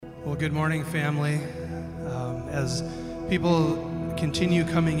Well, good morning, family. As people continue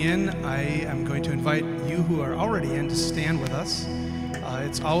coming in, I am going to invite you who are already in to stand with us.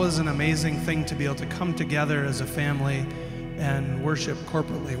 It's always an amazing thing to be able to come together as a family and worship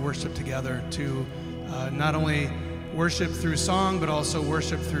corporately, worship together, to not only worship through song, but also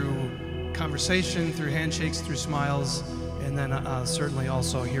worship through conversation, through handshakes, through smiles, and then certainly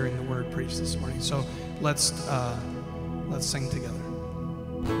also hearing the word preached this morning. So let's sing together.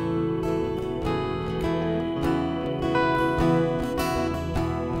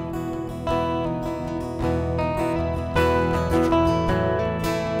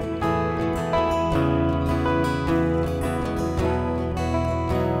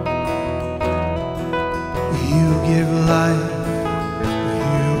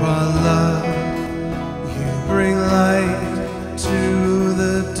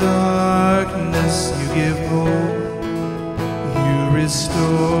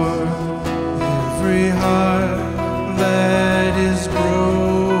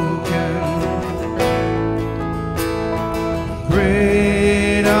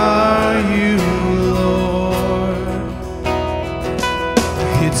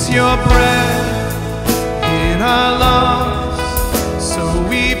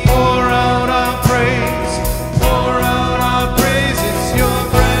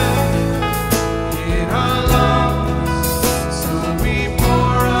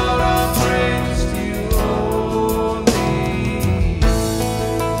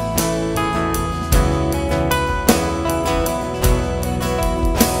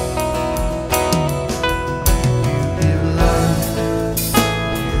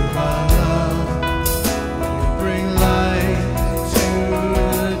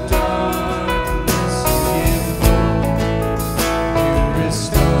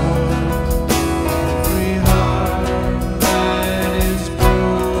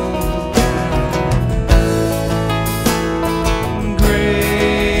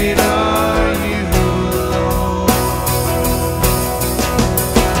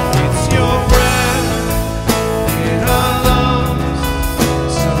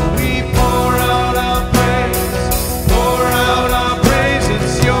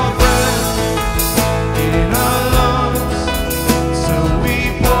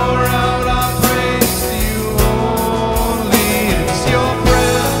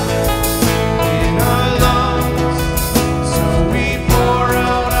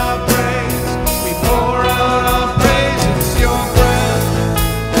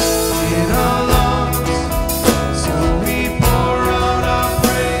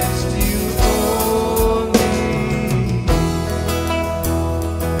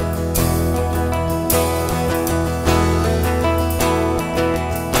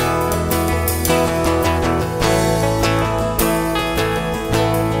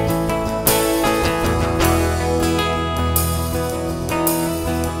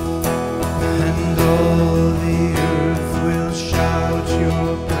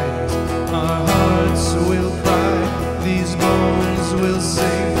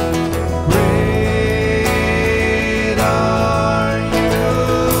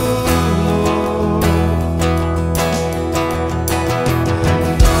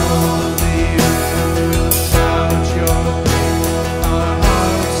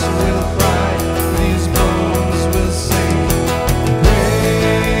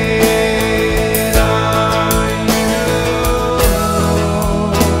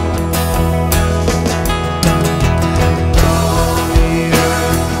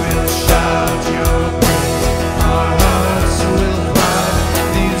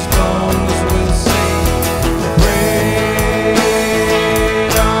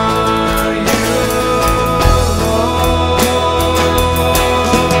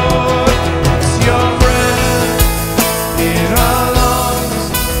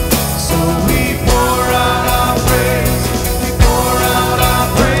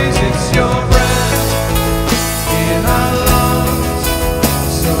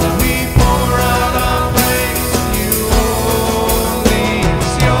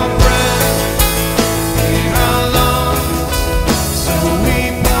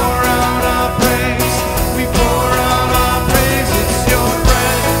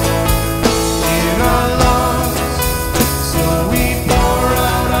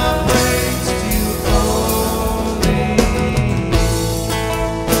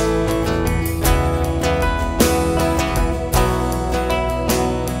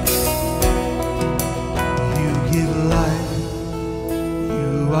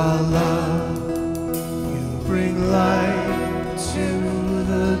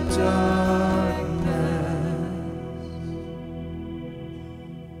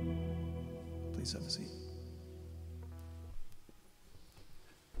 please have a seat.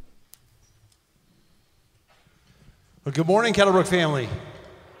 Well, good morning, Kettlebrook family.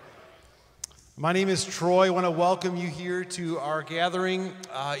 My name is Troy. I want to welcome you here to our gathering.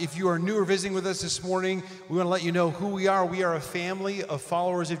 If you are new or visiting with us this morning, we want to let you know who we are. We are a family of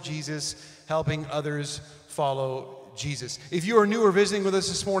followers of Jesus, helping others follow Jesus. If you are new or visiting with us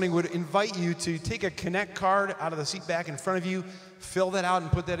this morning, would invite you to take a Connect card out of the seat back in front of you, fill that out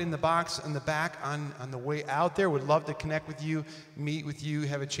and put that in the box in the back on the way out there. Would love to connect with you, meet with you,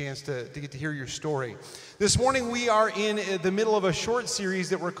 have a chance to get to hear your story. This morning we are in the middle of a short series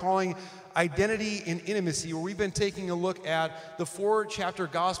that we're calling Identity and Intimacy, where we've been taking a look at the 4-chapter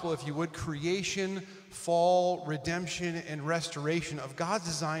gospel, if you would, creation, fall, redemption, and restoration of God's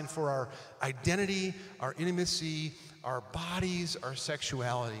design for our identity, our intimacy, our bodies, our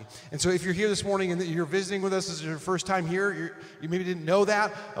sexuality. And so if you're here this morning and you're visiting with us, this is your first time here, you maybe didn't know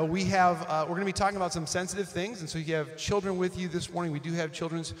that, we're going to be talking about some sensitive things. And so you have children with you this morning. We do have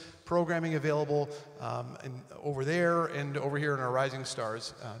children's programming available and over there and over here in our Rising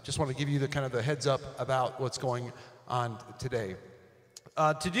Stars. Just want to give you the kind of the heads up about what's going on today.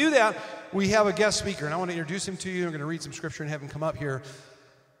 To do that, we have a guest speaker, and I want to introduce him to you. I'm going to read some scripture and have him come up here.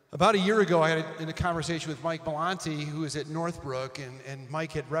 About a year ago, I had a conversation with Mike Belanti, who is at Northbrook, and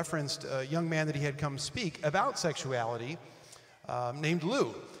Mike had referenced a young man that he had come speak about sexuality named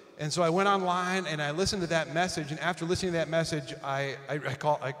Lou. And so I went online and I listened to that message, and after listening to that message, I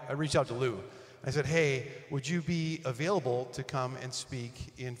reached out to Lou. I said, hey, would you be available to come and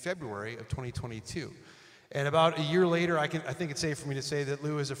speak in February of 2022? And about a year later, I think it's safe for me to say that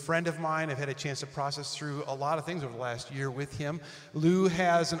Lou is a friend of mine. I've had a chance to process through a lot of things over the last year with him. Lou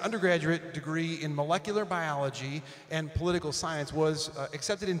has an undergraduate degree in molecular biology and political science, was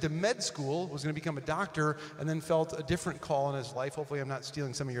accepted into med school, was going to become a doctor, and then felt a different call in his life. Hopefully I'm not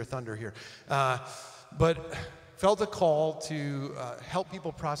stealing some of your thunder here. But felt a call to help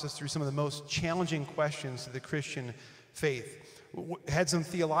people process through some of the most challenging questions to the Christian faith. Had some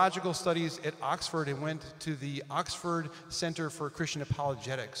theological studies at Oxford and went to the Oxford Center for Christian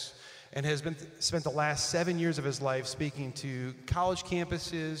Apologetics, and has spent the last 7 years of his life speaking to college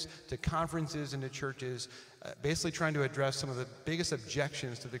campuses, to conferences, and to churches, basically trying to address some of the biggest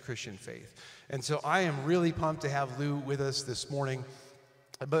objections to the Christian faith. And so I am really pumped to have Lou with us this morning.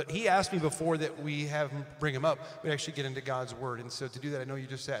 But he asked me before that we have him bring him up, we actually get into God's Word. And so to do that, I know you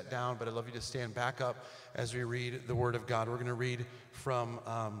just sat down, but I'd love you to stand back up as we read the Word of God. We're going to read from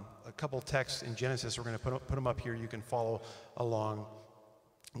a couple texts in Genesis. We're going to put them up here. You can follow along.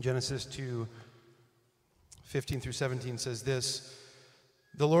 Genesis 2, 15 through 17 says this: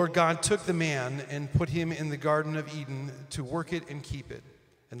 The Lord God took the man and put him in the Garden of Eden to work it and keep it.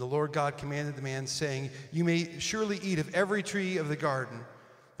 And the Lord God commanded the man, saying, You may surely eat of every tree of the garden,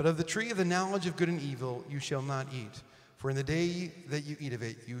 but of the tree of the knowledge of good and evil you shall not eat, for in the day that you eat of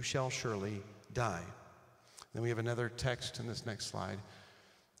it you shall surely die. Then we have another text in this next slide.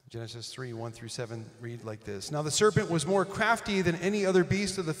 Genesis 3, 1 through 7 read like this. Now the serpent was more crafty than any other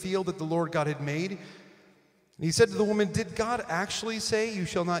beast of the field that the Lord God had made. And he said to the woman, Did God actually say you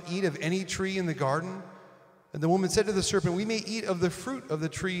shall not eat of any tree in the garden? And the woman said to the serpent, We may eat of the fruit of the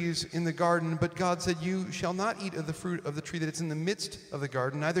trees in the garden, but God said, You shall not eat of the fruit of the tree that is in the midst of the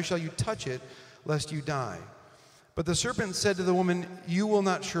garden, neither shall you touch it, lest you die. But the serpent said to the woman, You will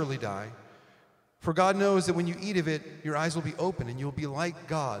not surely die. For God knows that when you eat of it, your eyes will be open, and you will be like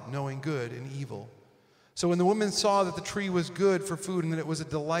God, knowing good and evil. So when the woman saw that the tree was good for food, and that it was a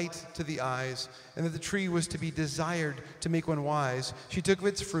delight to the eyes, and that the tree was to be desired to make one wise, she took of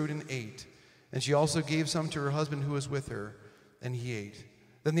its fruit and ate. And she also gave some to her husband who was with her, and he ate.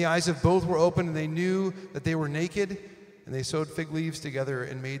 Then the eyes of both were opened, and they knew that they were naked, and they sewed fig leaves together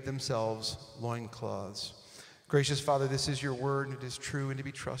and made themselves loincloths. Gracious Father, this is your word, and it is true and to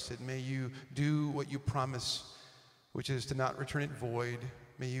be trusted. May you do what you promise, which is to not return it void.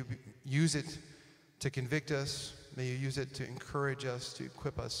 May you use it to convict us. May you use it to encourage us, to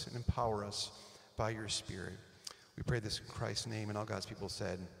equip us, and empower us by your Spirit. We pray this in Christ's name, and all God's people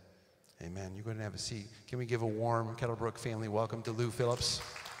said, Amen. You're going to have a seat. Can we give a warm Kettlebrook family welcome to Lou Phillips?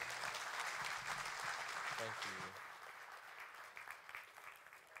 Thank you.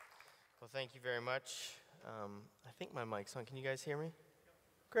 Well, thank you very much. I think my mic's on. Can you guys hear me?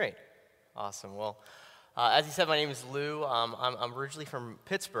 Great. Awesome. Well, as you said, my name is Lou. I'm originally from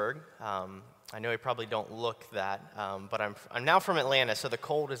Pittsburgh. I know I probably don't look that, but I'm now from Atlanta, so the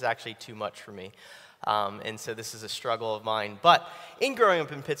cold is actually too much for me. And so this is a struggle of mine. But in growing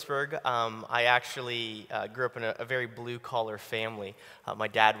up in Pittsburgh, I actually grew up in a very blue-collar family. My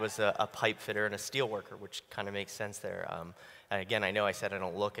dad was a pipe fitter and a steel worker, which kind of makes sense there. Again, I know I said I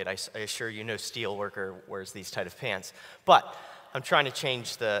don't look it. I assure you no steel worker wears these tight of pants. But I'm trying to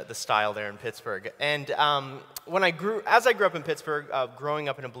change the style there in Pittsburgh. And as I grew up in Pittsburgh, growing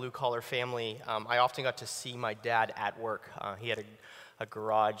up in a blue-collar family, I often got to see my dad at work. He had a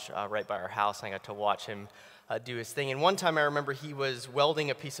garage right by our house, and I got to watch him do his thing. And one time I remember he was welding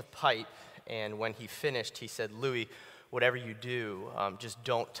a piece of pipe, and when he finished, he said, "Louis, whatever you do, just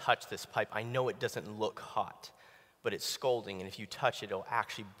don't touch this pipe. I know it doesn't look hot, but it's scalding, and if you touch it, it'll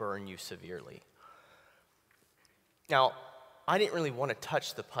actually burn you severely." Now, I didn't really want to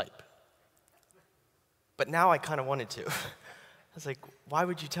touch the pipe, but now I kind of wanted to. I was like, why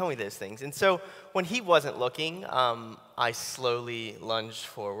would you tell me those things? And so when he wasn't looking, I slowly lunged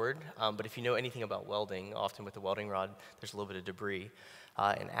forward. But if you know anything about welding, often with the welding rod, there's a little bit of debris.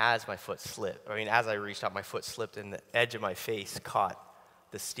 And as I reached out, my foot slipped and the edge of my face caught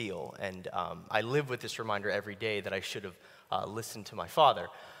the steel. And I live with this reminder every day that I should have listened to my father.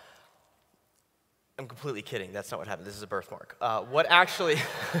 I'm completely kidding. That's not what happened. This is a birthmark. What actually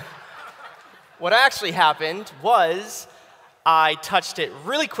happened was I touched it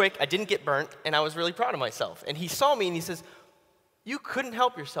really quick. I didn't get burnt, and I was really proud of myself. And he saw me, and he says, "You couldn't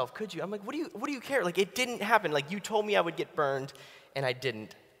help yourself, could you?" I'm like, what do you care? Like, it didn't happen. Like, you told me I would get burned, and I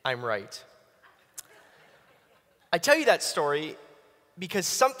didn't. I'm right. I tell you that story because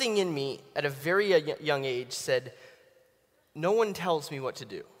something in me at a very young age said, no one tells me what to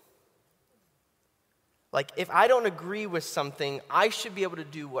do. Like, if I don't agree with something, I should be able to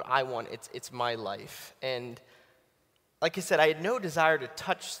do what I want. It's my life. And like I said, I had no desire to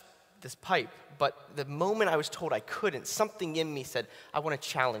touch this pipe, but the moment I was told I couldn't, something in me said, I want to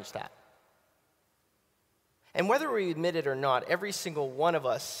challenge that. And whether we admit it or not, every single one of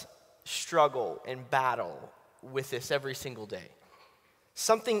us struggle and battle with this every single day.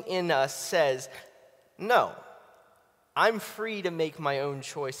 Something in us says, no, I'm free to make my own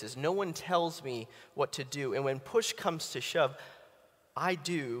choices. No one tells me what to do. And when push comes to shove, I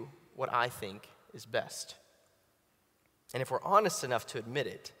do what I think is best. And if we're honest enough to admit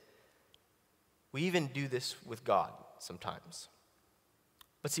it, we even do this with God sometimes.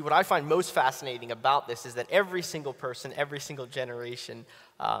 But see, what I find most fascinating about this is that every single person, every single generation,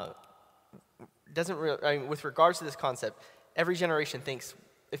 with regards to this concept, every generation thinks,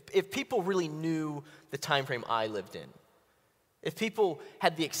 if people really knew the time frame I lived in, if people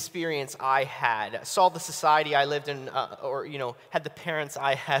had the experience I had, saw the society I lived in, or had the parents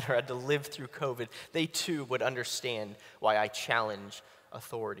I had or had to live through COVID, they too would understand why I challenge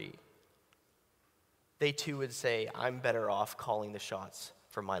authority. They too would say, I'm better off calling the shots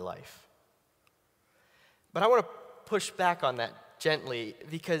for my life. But I want to push back on that gently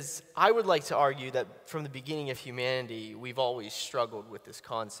because I would like to argue that from the beginning of humanity, we've always struggled with this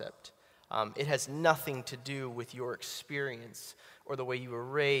concept. It has nothing to do with your experience or the way you were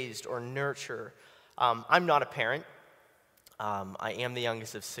raised or nurtured. I'm not a parent. I am the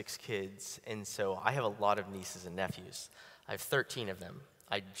youngest of 6 kids, and so I have a lot of nieces and nephews. I have 13 of them.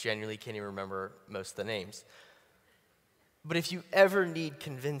 I genuinely can't even remember most of the names. But if you ever need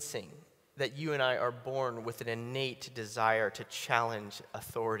convincing that you and I are born with an innate desire to challenge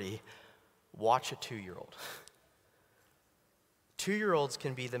authority, watch a 2-year-old. 2-year-olds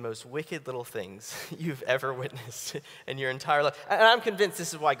can be the most wicked little things you've ever witnessed in your entire life. And I'm convinced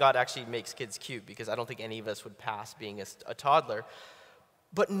this is why God actually makes kids cute, because I don't think any of us would pass being a toddler.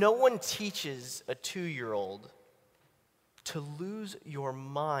 But no one teaches a 2-year-old to lose your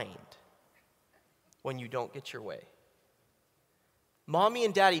mind when you don't get your way. Mommy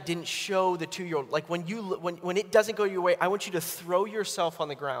and daddy didn't show the 2-year-old, like when it doesn't go your way, I want you to throw yourself on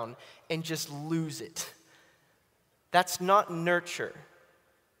the ground and just lose it. That's not nurture.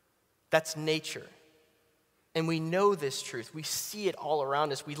 That's nature. And we know this truth. We see it all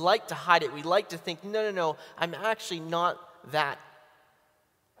around us. We like to hide it. We like to think, no, I'm actually not that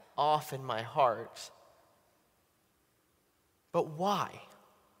off in my heart. But why?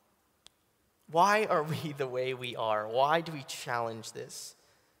 Why are we the way we are? Why do we challenge this?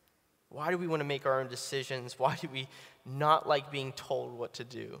 Why do we want to make our own decisions? Why do we not like being told what to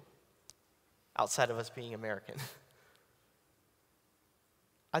do outside of us being American?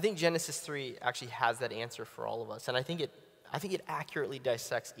 I think Genesis 3 actually has that answer for all of us, and I think it accurately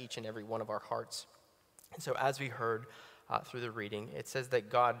dissects each and every one of our hearts. And so as we heard through the reading, it says that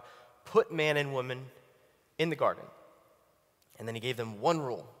God put man and woman in the garden, and then he gave them one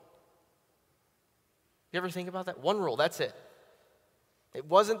rule. You ever think about that? One rule, that's it. It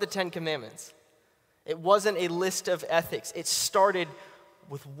wasn't the 10 Commandments. It wasn't a list of ethics. It started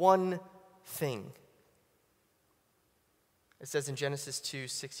with one thing. It says in Genesis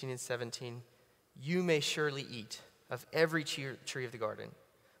 2:16 and 17, you may surely eat of every tree of the garden,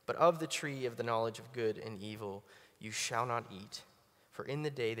 but of the tree of the knowledge of good and evil you shall not eat, for in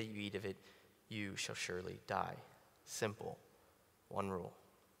the day that you eat of it, you shall surely die. Simple. One rule.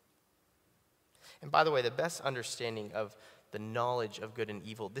 And by the way, the best understanding of the knowledge of good and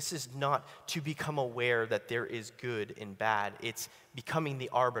evil, this is not to become aware that there is good and bad. It's becoming the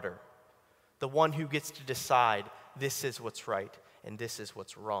arbiter, the one who gets to decide this is what's right and this is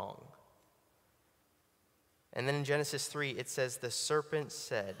what's wrong. And then in Genesis 3, it says, the serpent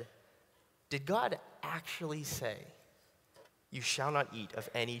said, did God actually say, you shall not eat of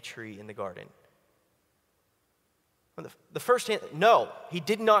any tree in the garden? The first answer, no, he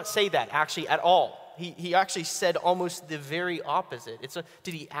did not say that actually at all. He actually said almost the very opposite.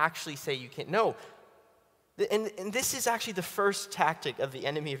 Did he actually say you can't? No. And this is actually the first tactic of the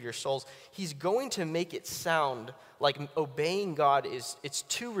enemy of your souls. He's going to make it sound like obeying God it's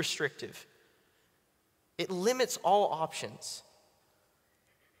too restrictive. It limits all options.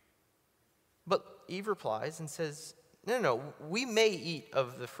 But Eve replies and says, no, we may eat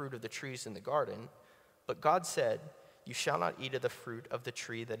of the fruit of the trees in the garden, but God said, you shall not eat of the fruit of the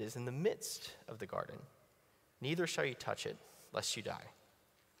tree that is in the midst of the garden. Neither shall you touch it, lest you die.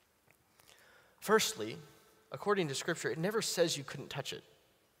 Firstly, according to Scripture, it never says you couldn't touch it.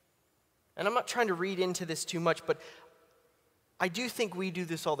 And I'm not trying to read into this too much, but I do think we do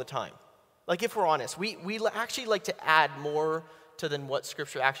this all the time. Like, if we're honest, we actually like to add more to than what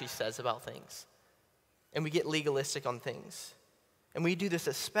Scripture actually says about things. And we get legalistic on things. And we do this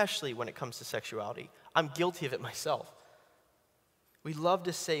especially when it comes to sexuality. I'm guilty of it myself. We love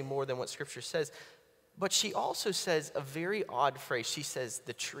to say more than what Scripture says. But she also says a very odd phrase. She says,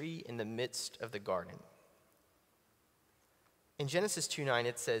 the tree in the midst of the garden. In Genesis 2:9,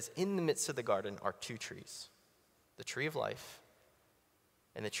 it says, in the midst of the garden are two trees, the tree of life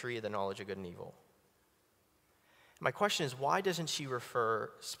and the tree of the knowledge of good and evil. My question is, why doesn't she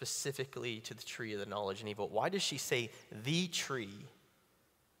refer specifically to the tree of the knowledge and evil? Why does she say the tree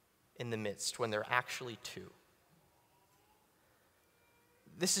in the midst when there are actually two?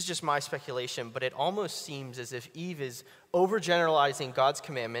 This is just my speculation, but it almost seems as if Eve is overgeneralizing God's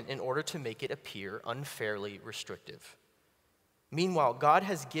commandment in order to make it appear unfairly restrictive. Meanwhile, God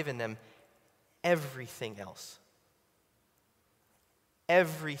has given them everything else.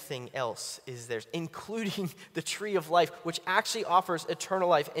 Everything else is theirs, including the tree of life, which actually offers eternal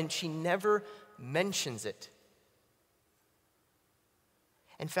life, and she never mentions it.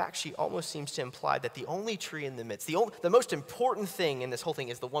 In fact, she almost seems to imply that the only tree in the midst, the most important thing in this whole thing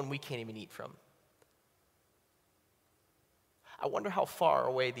is the one we can't even eat from. I wonder how far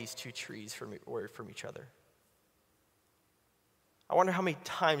away these two trees were from each other. I wonder how many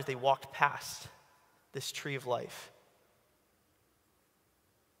times they walked past this tree of life.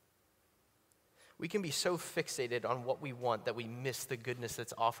 We can be so fixated on what we want that we miss the goodness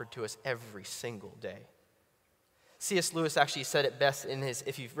that's offered to us every single day. C.S. Lewis actually said it best in his,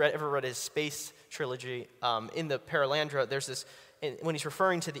 if you've ever read his space trilogy, in the Paralandra, there's this, when he's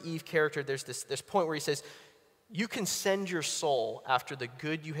referring to the Eve character, there's this point where he says, you can send your soul after the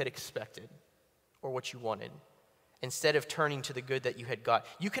good you had expected or what you wanted, instead of turning to the good that you had got.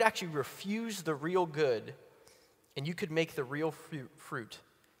 You could actually refuse the real good, and you could make the real fruit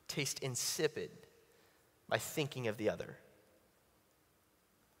taste insipid by thinking of the other.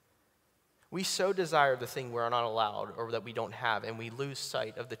 We so desire the thing we're not allowed or that we don't have, and we lose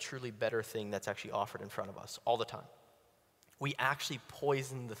sight of the truly better thing that's actually offered in front of us all the time. We actually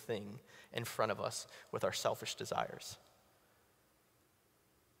poison the thing in front of us with our selfish desires.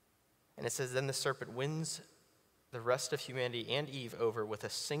 And it says, then the serpent wins the rest of humanity and Eve over with a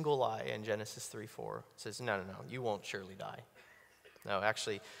single lie in Genesis 3:4. It says, no, you won't surely die. No,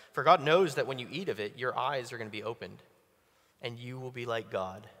 actually, for God knows that when you eat of it, your eyes are going to be opened, and you will be like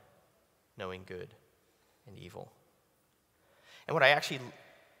God, knowing good and evil. And what I actually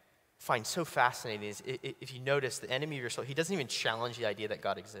find so fascinating is, if you notice, the enemy of your soul, he doesn't even challenge the idea that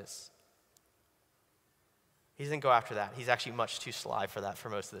God exists. He doesn't go after that. He's actually much too sly for that for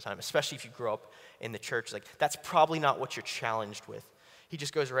most of the time, especially if you grow up in the church. Like, that's probably not what you're challenged with. He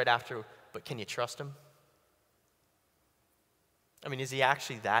just goes right after, but can you trust him? I mean, is he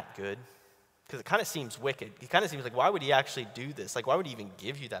actually that good? Because it kind of seems wicked. It kind of seems like, why would he actually do this? Like, why would he even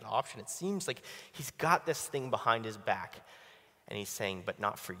give you that option? It seems like he's got this thing behind his back, and he's saying, but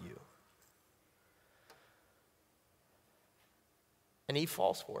not for you. And Eve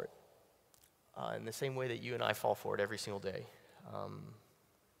falls for it in the same way that you and I fall for it every single day.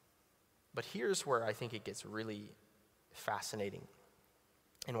 But here's where I think it gets really fascinating,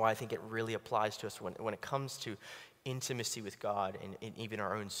 and why I think it really applies to us when it comes to intimacy with God and even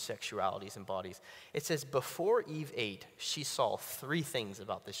our own sexualities and bodies. It says, before Eve ate, she saw 3 things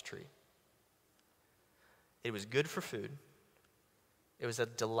about this tree. It was good for food, it was a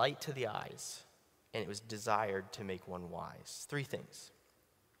delight to the eyes, and it was desired to make one wise. 3 things.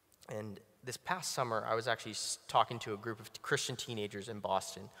 And this past summer, I was actually talking to a group of Christian teenagers in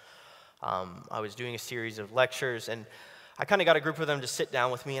Boston. I was doing a series of lectures, and I kind of got a group of them to sit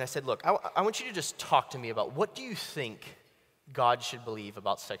down with me, and I said, look, I want you to just talk to me about what do you think God should believe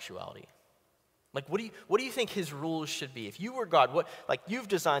about sexuality? Like, what do you think his rules should be? If you were God, you've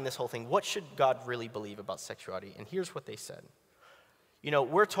designed this whole thing, what should God really believe about sexuality? And here's what they said. You know,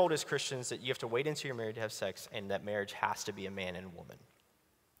 we're told as Christians that you have to wait until you're married to have sex, and that marriage has to be a man and a woman.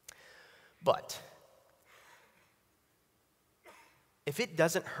 But if it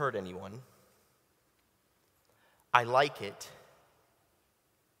doesn't hurt anyone, I like it,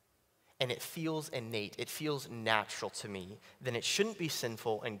 and it feels innate, it feels natural to me, then it shouldn't be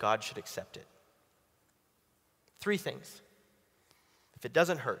sinful and God should accept it. 3 things. If it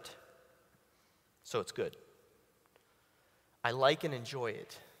doesn't hurt, so it's good. I like and enjoy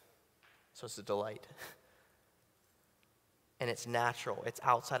it, so it's a delight. And it's natural, it's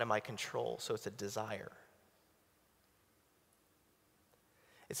outside of my control, so it's a desire.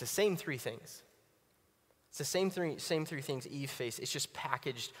 It's the same 3 things. It's the same three things Eve faced. It's just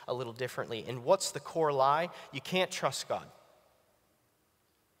packaged a little differently. And what's the core lie? You can't trust God.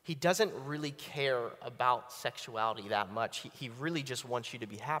 He doesn't really care about sexuality that much. He really just wants you to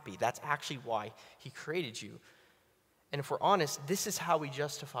be happy. That's actually why he created you. And if we're honest, this is how we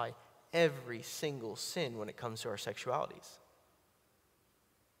justify every single sin when it comes to our sexualities.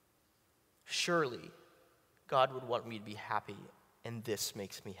 Surely, God would want me to be happy, and this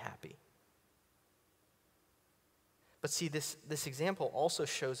makes me happy. But see, this example also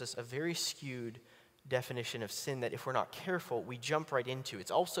shows us a very skewed definition of sin that if we're not careful, we jump right into.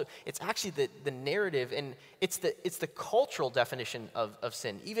 It's actually the narrative, and it's the cultural definition of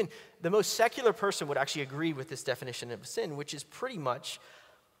sin. Even the most secular person would actually agree with this definition of sin, which is pretty much,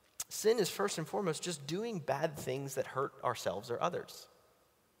 sin is first and foremost just doing bad things that hurt ourselves or others.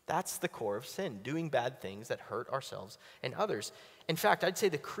 That's the core of sin, doing bad things that hurt ourselves and others. In fact, I'd say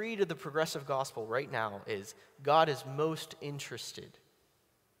the creed of the progressive gospel right now is God is most interested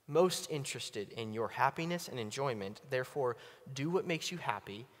in your happiness and enjoyment. Therefore, do what makes you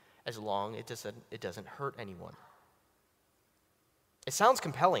happy as long as it doesn't hurt anyone. It sounds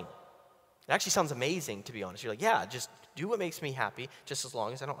compelling. It actually sounds amazing, to be honest. You're like, yeah, just do what makes me happy just as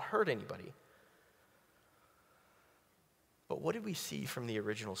long as I don't hurt anybody. But what did we see from the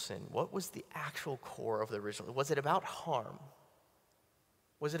original sin? What was the actual core of the original? Was it about harm?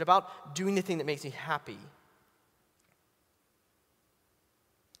 Was it about doing the thing that makes me happy?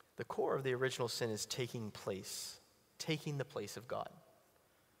 The core of the original sin is taking the place of God.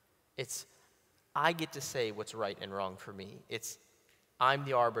 It's, I get to say what's right and wrong for me. It's, I'm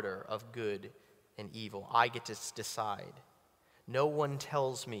the arbiter of good and evil. I get to decide. No one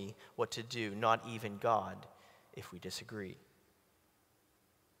tells me what to do, not even God, if we disagree.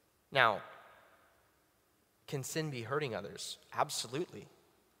 Now, can sin be hurting others? Absolutely.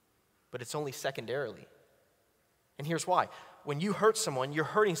 But it's only secondarily. And here's why. When you hurt someone, you're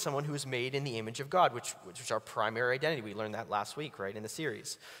hurting someone who is made in the image of God, which is our primary identity. We learned that last week, right, in the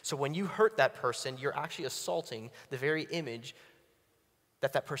series. So when you hurt that person, you're actually assaulting the very image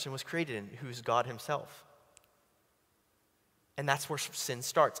that person was created in, who's God himself. And that's where sin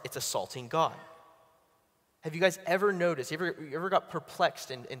starts. It's assaulting God. Have you guys ever noticed, you ever got perplexed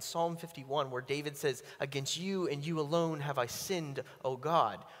in Psalm 51 where David says, against you and you alone have I sinned, O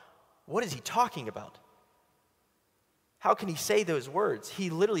God? What is he talking about? How can he say those words? He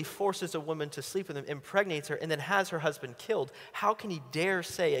literally forces a woman to sleep with him, impregnates her, and then has her husband killed. How can he dare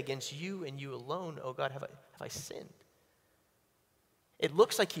say, against you and you alone, O God, have I sinned? It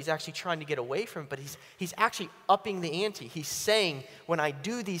looks like he's actually trying to get away from it, but he's actually upping the ante. He's saying, when I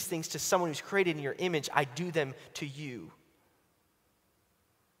do these things to someone who's created in your image, I do them to you.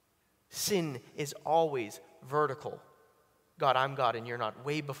 Sin is always vertical. God, I'm God and you're not,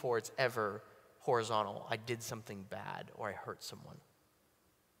 way before it's ever horizontal. I did something bad or I hurt someone.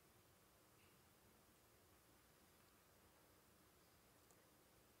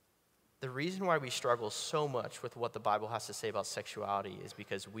 The reason why we struggle so much with what the Bible has to say about sexuality is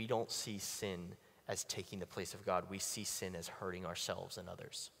because we don't see sin as taking the place of God. We see sin as hurting ourselves and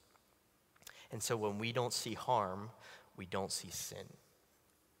others. And so when we don't see harm, we don't see sin.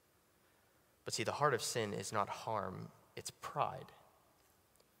 But see, the heart of sin is not harm, it's pride.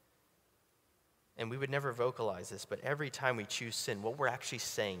 And we would never vocalize this, but every time we choose sin, what we're actually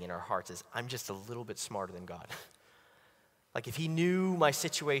saying in our hearts is, I'm just a little bit smarter than God. Like if he knew my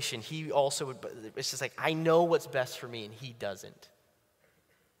situation, he also would, it's just like, I know what's best for me and he doesn't.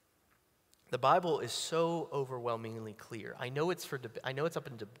 The Bible is so overwhelmingly clear. I know it's up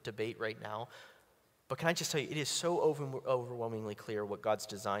in debate right now, but can I just tell you, it is so overwhelmingly clear what God's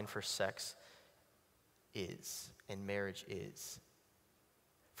design for sex is and marriage is.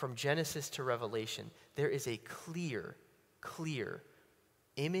 From Genesis to Revelation, there is a clear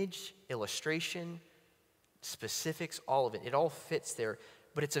image, illustration, specifics, all of it. It all fits there,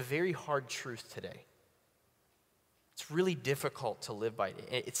 but it's a very hard truth today. It's really difficult to live by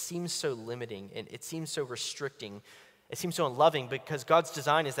it. It seems so limiting, and it seems so restricting. It seems so unloving because God's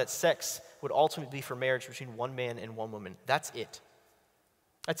design is that sex would ultimately be for marriage between one man and one woman. That's it.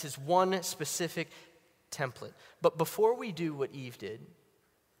 That's his one specific template. But before we do what Eve did,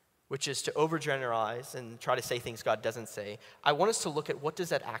 which is to overgeneralize and try to say things God doesn't say, I want us to look at what does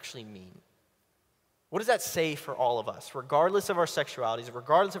that actually mean? What does that say for all of us, regardless of our sexualities,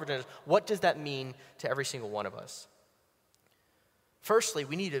 regardless of our genders? What does that mean to every single one of us? Firstly,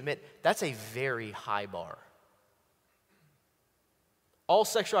 we need to admit that's a very high bar. All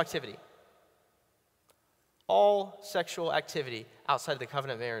sexual activity outside of the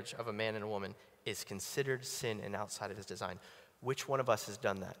covenant marriage of a man and a woman is considered sin and outside of his design. Which one of us has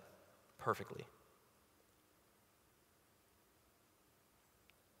done that perfectly?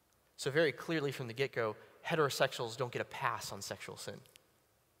 So very clearly from the get-go, heterosexuals don't get a pass on sexual sin.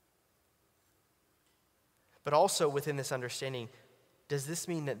 But also within this understanding, does this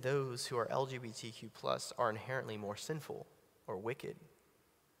mean that those who are LGBTQ plus are inherently more sinful or wicked?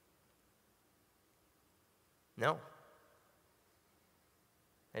 No.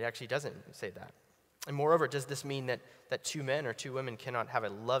 It actually doesn't say that. And moreover, does this mean that two men or two women cannot have a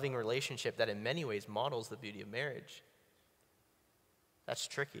loving relationship that in many ways models the beauty of marriage? That's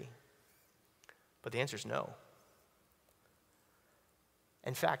tricky. But the answer is no.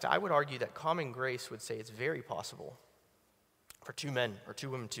 In fact, I would argue that common grace would say it's very possible for two men or two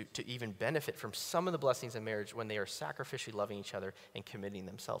women to even benefit from some of the blessings of marriage when they are sacrificially loving each other and committing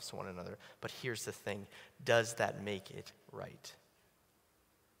themselves to one another. But here's the thing, does that make it right?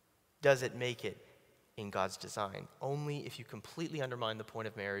 Does it make it in God's design? Only if you completely undermine the point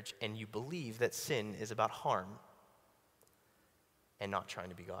of marriage and you believe that sin is about harm and not trying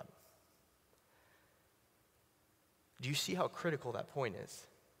to be God. Do you see how critical that point is?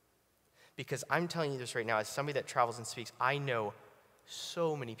 Because I'm telling you this right now, as somebody that travels and speaks, I know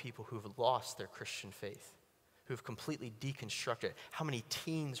so many people who've lost their Christian faith, who've completely deconstructed it. How many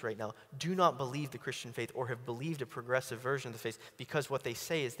teens right now do not believe the Christian faith or have believed a progressive version of the faith because what they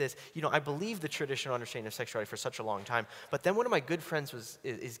say is this, I believed the traditional understanding of sexuality for such a long time, but then one of my good friends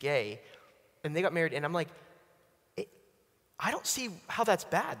is gay, and they got married, and I'm like, I don't see how that's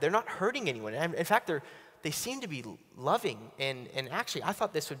bad. They're not hurting anyone. In fact, they seem to be loving, and actually, I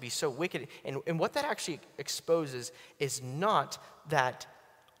thought this would be so wicked. And what that actually exposes is not that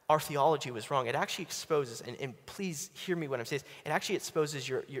our theology was wrong. It actually exposes, and please hear me when I'm saying this, it actually exposes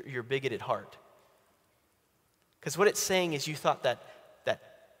your bigoted heart. Because what it's saying is you thought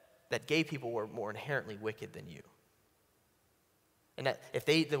that gay people were more inherently wicked than you. And that if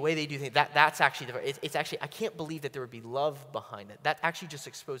the way they do things, that's actually, it's actually, I can't believe that there would be love behind it. That actually just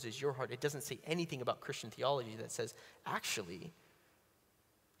exposes your heart. It doesn't say anything about Christian theology that says, actually,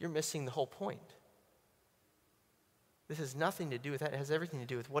 you're missing the whole point. This has nothing to do with that. It has everything to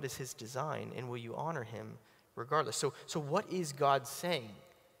do with what is his design and will you honor him regardless. So what is God saying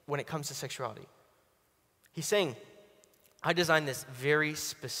when it comes to sexuality? He's saying, I designed this very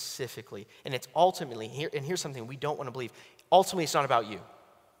specifically, and it's ultimately, and here's something we don't want to believe. Ultimately, it's not about you.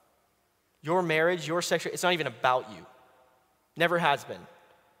 Your marriage, your sexual, it's not even about you. Never has been.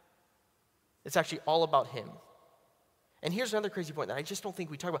 It's actually all about him. And here's another crazy point that I just don't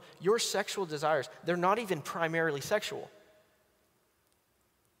think we talk about. Your sexual desires, they're not even primarily sexual.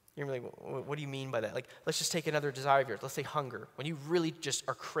 You're like, what do you mean by that? Like, let's just take another desire of yours. Let's say hunger. When you really just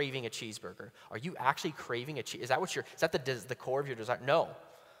are craving a cheeseburger, are you actually craving a cheese? Is that the core of your desire? No.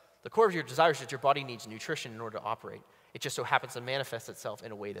 The core of your desire is that your body needs nutrition in order to operate. It just so happens to manifest itself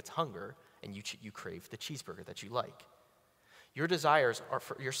in a way that's hunger, and you crave the cheeseburger that you like. Your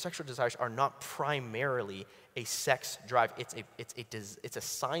sexual desires are not primarily a sex drive. It's a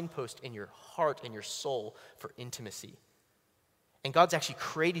signpost in your heart and your soul for intimacy. And God's actually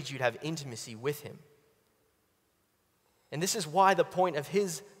created you to have intimacy with him. And this is why the point of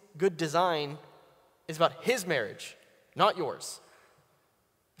his good design is about his marriage, not yours.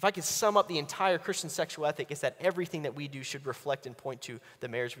 If I could sum up the entire Christian sexual ethic, it's that everything that we do should reflect and point to the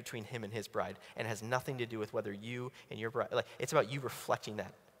marriage between him and his bride, and has nothing to do with whether you and your bride, it's about you reflecting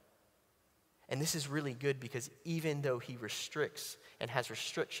that. And this is really good because even though he restricts and has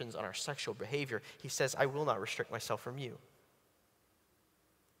restrictions on our sexual behavior, he says, I will not restrict myself from you.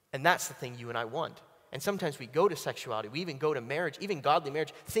 And that's the thing you and I want. And sometimes we go to sexuality, we even go to marriage, even godly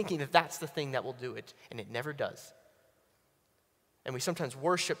marriage, thinking that that's the thing that will do it, and it never does. And we sometimes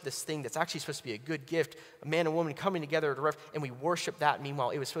worship this thing that's actually supposed to be a good gift, a man and woman coming together to and we worship that.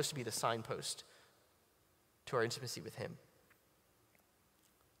 Meanwhile, it was supposed to be the signpost to our intimacy with him.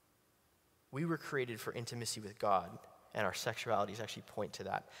 We were created for intimacy with God, and our sexualities actually point to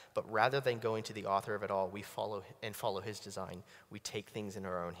that. But rather than going to the author of it all, we follow his design. We take things in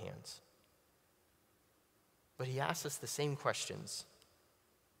our own hands. But he asks us the same questions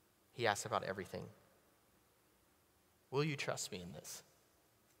he asks about everything. Will you trust me in this?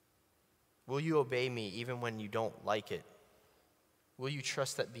 Will you obey me even when you don't like it? Will you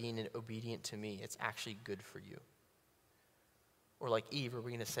trust that being obedient to me, it's actually good for you? Or like Eve, are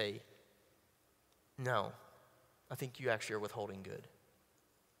we going to say, no, I think you actually are withholding good?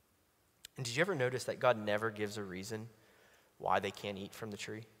 And did you ever notice that God never gives a reason why they can't eat from the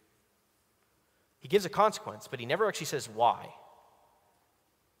tree? He gives a consequence, but he never actually says why.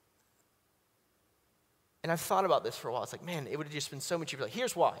 And I've thought about this for a while. It's like, man, it would have just been so much easier. Like,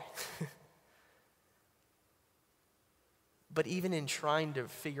 here's why. But even in trying to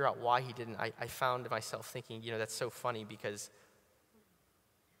figure out why he didn't, I found myself thinking, that's so funny because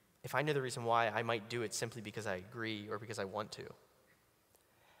if I knew the reason why, I might do it simply because I agree or because I want to.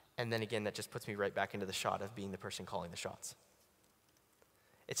 And then again, that just puts me right back into the shot of being the person calling the shots.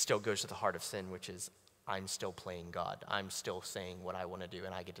 It still goes to the heart of sin, which is I'm still playing God. I'm still saying what I want to do,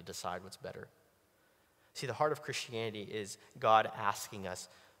 and I get to decide what's better. See, the heart of Christianity is God asking us,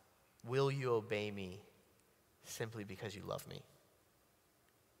 will you obey me simply because you love me?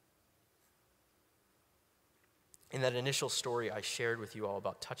 In that initial story I shared with you all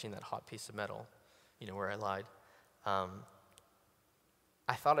about touching that hot piece of metal, where I lied, I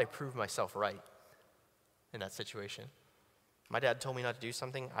thought I proved myself right in that situation. My dad told me not to do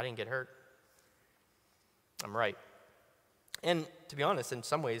something. I didn't get hurt. I'm right. And to be honest, in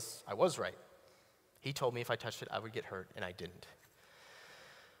some ways, I was right. He told me if I touched it, I would get hurt, and I didn't.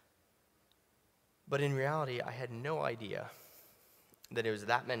 But in reality, I had no idea that it was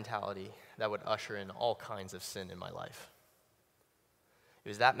that mentality that would usher in all kinds of sin in my life. It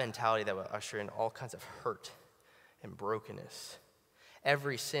was that mentality that would usher in all kinds of hurt and brokenness.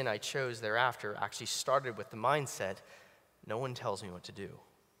 Every sin I chose thereafter actually started with the mindset, no one tells me what to do.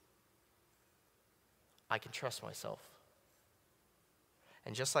 I can trust myself.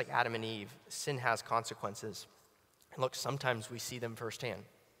 And just like Adam and Eve, sin has consequences. And look, sometimes we see them firsthand.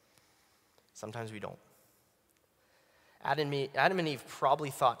 Sometimes we don't. Adam and Eve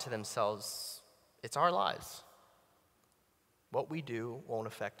probably thought to themselves, it's our lives. What we do won't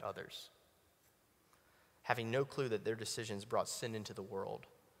affect others. Having no clue that their decisions brought sin into the world.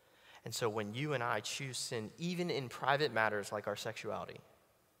 And so when you and I choose sin, even in private matters like our sexuality,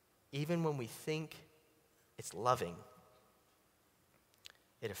 even when we think it's loving,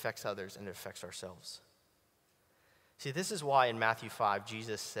 it affects others and it affects ourselves. See, this is why in Matthew 5,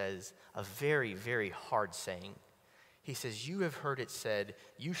 Jesus says a very, very hard saying. He says, you have heard it said,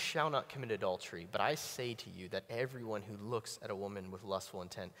 you shall not commit adultery, but I say to you that everyone who looks at a woman with lustful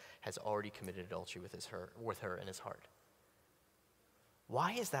intent has already committed adultery with her in his heart.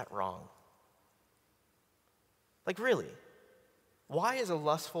 Why is that wrong? Like really, why is a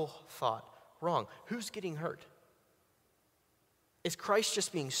lustful thought wrong? Who's getting hurt? Is Christ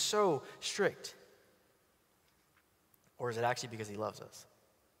just being so strict? Or is it actually because he loves us?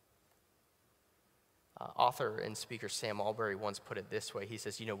 Author and speaker Sam Allberry once put it this way. He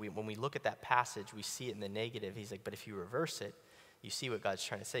says, when we look at that passage, we see it in the negative. He's like, but if you reverse it, you see what God's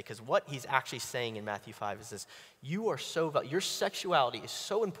trying to say. Because what he's actually saying in Matthew 5 is this: your sexuality is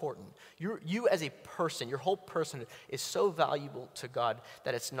so important. You as a person, your whole person is so valuable to God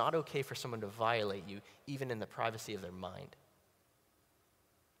that it's not okay for someone to violate you, even in the privacy of their mind.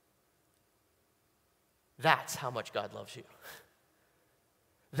 That's how much God loves you.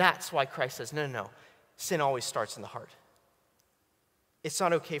 That's why Christ says, no. Sin always starts in the heart. It's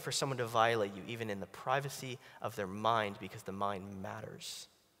not okay for someone to violate you, even in the privacy of their mind, because the mind matters.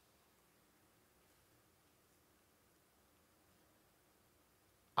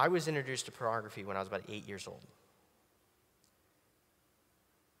 I was introduced to pornography when I was about 8 years old.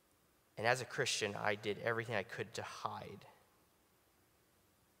 And as a Christian, I did everything I could to hide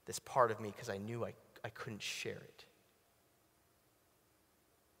this part of me because I knew I couldn't share it.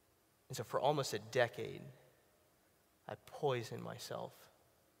 And so for almost a decade, I poisoned myself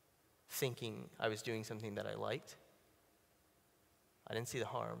thinking I was doing something that I liked. I didn't see the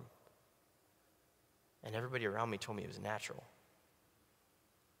harm. And everybody around me told me it was natural.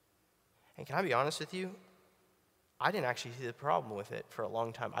 And can I be honest with you? I didn't actually see the problem with it for a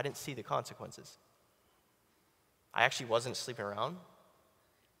long time. I didn't see the consequences. I actually wasn't sleeping around.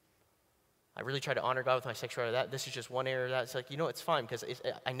 I really tried to honor God with my sexuality. This is just one area of that. It's like, it's fine because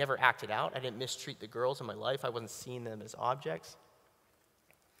I never acted out. I didn't mistreat the girls in my life. I wasn't seeing them as objects.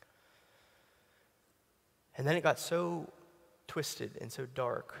 And then it got so twisted and so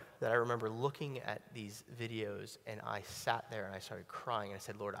dark that I remember looking at these videos, and I sat there and I started crying and I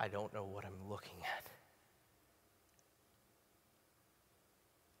said, Lord, I don't know what I'm looking at.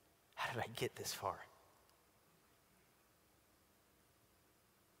 How did I get this far?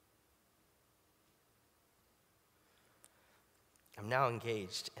 I'm now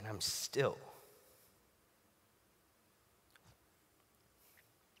engaged, and I'm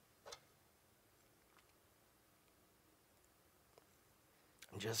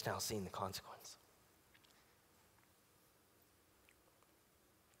just now seeing the consequence.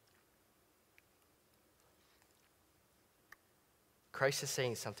 Christ is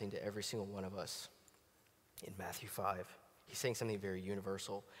saying something to every single one of us in Matthew 5. He's saying something very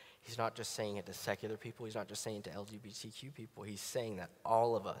universal. He's not just saying it to secular people. He's not just saying it to LGBTQ people. He's saying that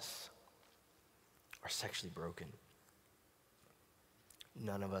all of us are sexually broken.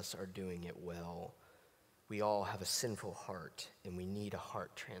 None of us are doing it well. We all have a sinful heart, and we need a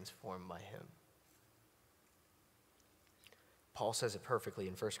heart transformed by him. Paul says it perfectly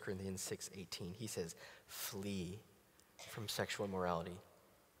in 1 Corinthians 6:18. He says, flee from sexual immorality.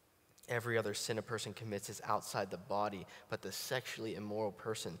 Every other sin a person commits is outside the body, but the sexually immoral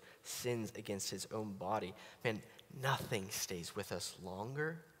person sins against his own body. Man, nothing stays with us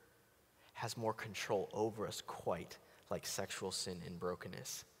longer, has more control over us quite like sexual sin and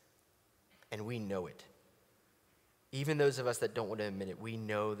brokenness. And we know it. Even those of us that don't want to admit it, we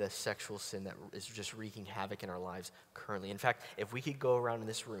know the sexual sin that is just wreaking havoc in our lives currently. In fact, if we could go around in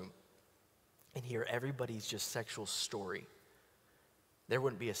this room and hear everybody's just sexual story, there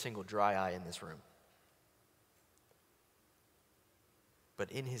wouldn't be a single dry eye in this room.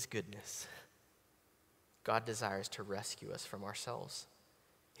 But in his goodness, God desires to rescue us from ourselves.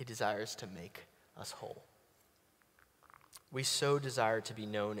 He desires to make us whole. We so desire to be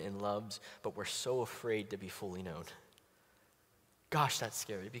known and loved, but we're so afraid to be fully known. Gosh, that's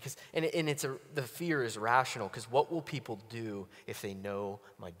scary because, the fear is rational because what will people do if they know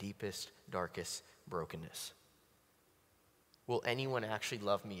my deepest, darkest brokenness? Will anyone actually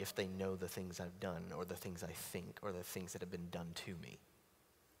love me if they know the things I've done or the things I think or the things that have been done to me?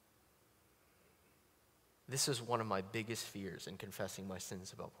 This is one of my biggest fears in confessing my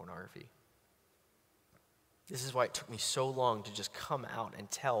sins about pornography. This is why it took me so long to just come out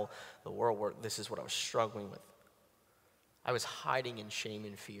and tell the world this is what I was struggling with. I was hiding in shame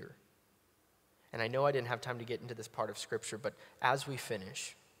and fear. And I know I didn't have time to get into this part of Scripture, but as we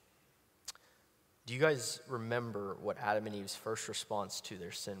finish, do you guys remember what Adam and Eve's first response to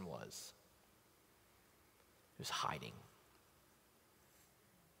their sin was? It was hiding.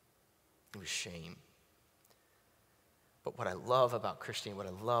 It was shame. But what I love about Christianity, what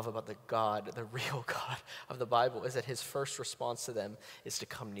I love about the God, the real God of the Bible, is that his first response to them is to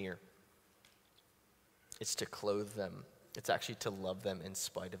come near. It's to clothe them. It's actually to love them in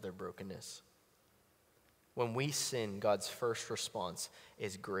spite of their brokenness. When we sin, God's first response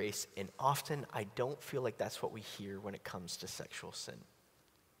is grace, and often I don't feel like that's what we hear when it comes to sexual sin.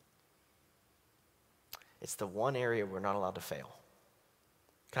 It's the one area we're not allowed to fail.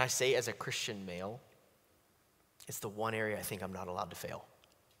 Can I say, as a Christian male, it's the one area I think I'm not allowed to fail.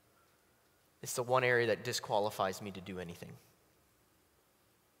 It's the one area that disqualifies me to do anything.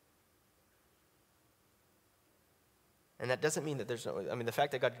 And that doesn't mean that the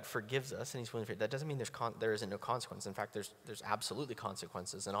fact that God forgives us and he's willing to forgive, that doesn't mean there isn't no consequence. In fact, there's absolutely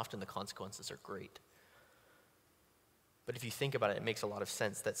consequences, and often the consequences are great. But if you think about it, it makes a lot of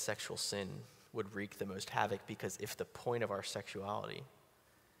sense that sexual sin would wreak the most havoc, because if the point of our sexuality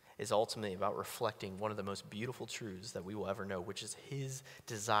is ultimately about reflecting one of the most beautiful truths that we will ever know, which is his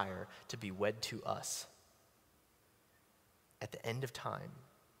desire to be wed to us, at the end of time,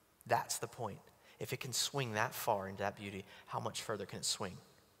 that's the point. If it can swing that far into that beauty, how much further can it swing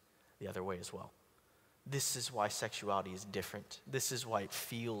the other way as well? This is why sexuality is different. This is why it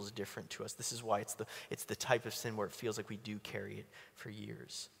feels different to us. This is why it's the type of sin where it feels like we do carry it for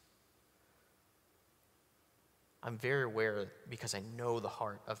years. I'm very aware, because I know the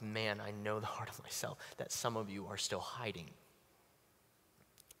heart of man, I know the heart of myself, that some of you are still hiding.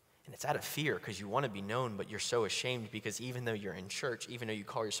 And it's out of fear, because you want to be known, but you're so ashamed because even though you're in church, even though you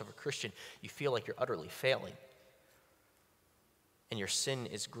call yourself a Christian, you feel like you're utterly failing. and your sin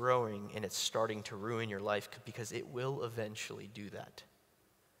is growing and it's starting to ruin your life, because it will eventually do that.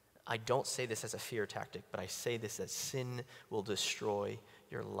 I don't say this as a fear tactic, but I say this as sin will destroy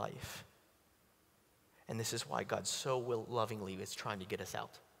your life. And this is why God so lovingly is trying to get us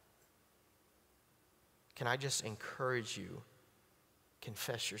out. Can I just encourage you,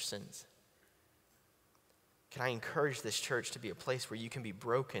 confess your sins? Can I encourage this church to be a place where you can be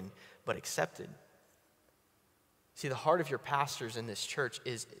broken but accepted? See, the heart of your pastors in this church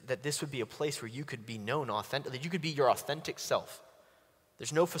is that this would be a place where you could be known authentically, that you could be your authentic self.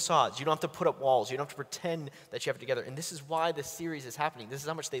 There's no facades. You don't have to put up walls. You don't have to pretend that you have it together. And this is why this series is happening. This is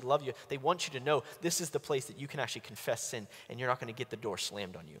how much they love you. They want you to know this is the place that you can actually confess sin, and you're not going to get the door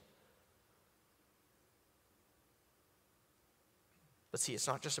slammed on you. But see, it's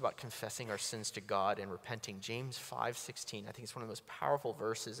not just about confessing our sins to God and repenting. James 5:16, I think it's one of the most powerful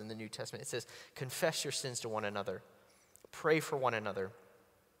verses in the New Testament. It says, confess your sins to one another, pray for one another,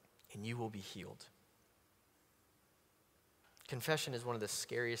 and you will be healed. Confession is one of the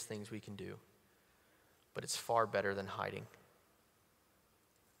scariest things we can do, but it's far better than hiding.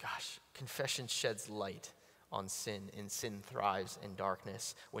 Gosh, confession sheds light on sin, and sin thrives in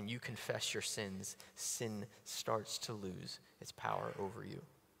darkness. When you confess your sins, sin starts to lose its power over you.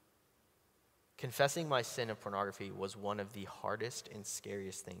 Confessing my sin of pornography was one of the hardest and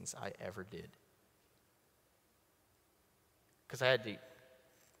scariest things I ever did. Because I had to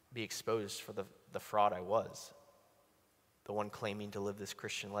be exposed for the fraud I was. The one claiming to live this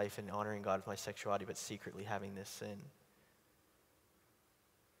Christian life and honoring God with my sexuality, but secretly having this sin.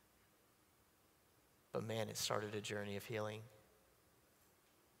 But man, it started a journey of healing.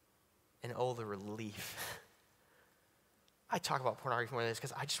 And oh, the relief. I talk about pornography more than this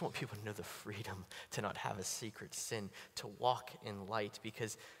because I just want people to know the freedom to not have a secret sin, to walk in light,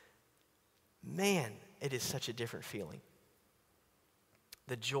 because man, it is such a different feeling.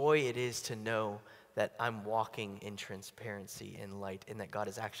 The joy it is to know that I'm walking in transparency and light, and that God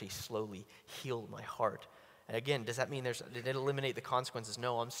has actually slowly healed my heart. And again, does that mean did it eliminate the consequences?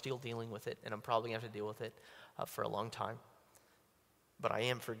 No, I'm still dealing with it, and I'm probably going to have to deal with it for a long time. But I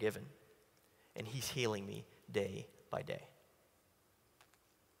am forgiven, and he's healing me day by day.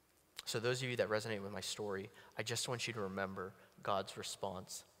 So those of you that resonate with my story, I just want you to remember God's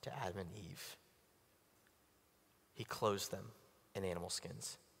response to Adam and Eve. He clothes them in animal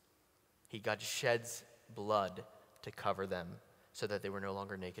skins. God sheds blood to cover them so that they were no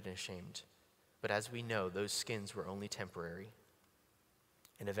longer naked and ashamed. But as we know, those skins were only temporary.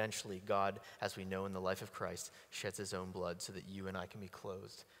 And eventually, God, as we know in the life of Christ, sheds his own blood so that you and I can be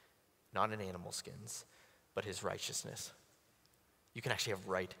clothed, not in animal skins, but his righteousness. You can actually have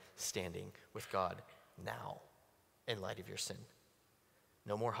right standing with God now in light of your sin.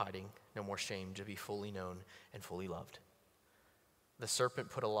 No more hiding, no more shame, to be fully known and fully loved. The serpent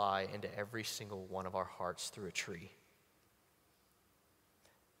put a lie into every single one of our hearts through a tree.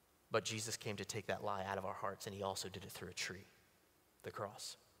 But Jesus came to take that lie out of our hearts, and he also did it through a tree, the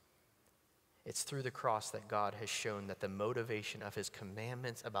cross. It's through the cross that God has shown that the motivation of his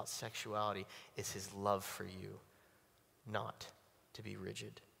commandments about sexuality is his love for you, not to be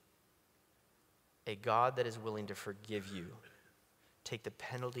rigid. A God that is willing to forgive you, take the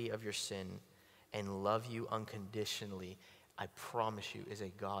penalty of your sin, and love you unconditionally, I promise you, is a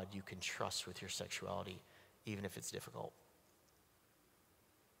God you can trust with your sexuality, even if it's difficult.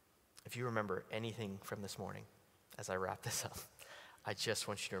 If you remember anything from this morning, as I wrap this up, I just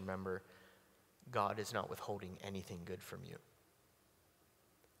want you to remember God is not withholding anything good from you.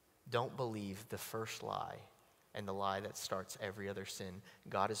 Don't believe the first lie and the lie that starts every other sin.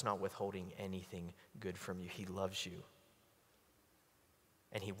 God is not withholding anything good from you. He loves you.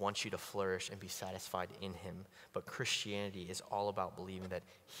 And he wants you to flourish and be satisfied in him. But Christianity is all about believing that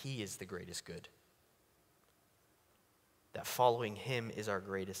he is the greatest good. That following him is our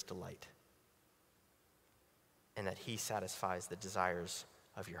greatest delight. And that he satisfies the desires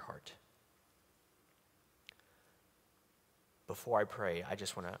of your heart. Before I pray, I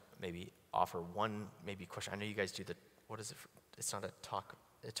just want to maybe offer one question. I know you guys do what is it? It's not a talk.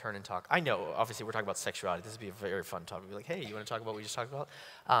 A turn and talk. I know, obviously, we're talking about sexuality. This would be a very fun topic. Be like, hey, you want to talk about what we just talked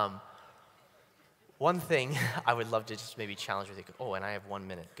about? One thing I would love to just maybe challenge with you. Oh, and I have 1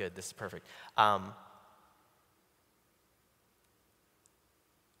 minute. Good, this is perfect.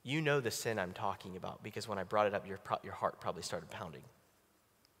 You know the sin I'm talking about because when I brought it up, your heart probably started pounding.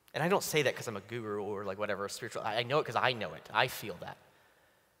 And I don't say that because I'm a guru or like whatever, spiritual. I know it because I know it. I feel that.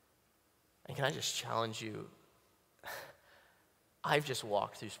 And can I just challenge you? I've just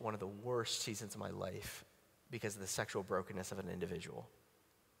walked through one of the worst seasons of my life because of the sexual brokenness of an individual.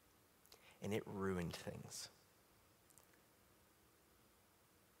 And it ruined things.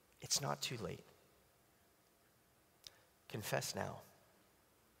 It's not too late. Confess now.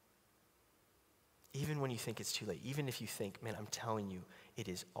 Even when you think it's too late, even if you think, man, I'm telling you, it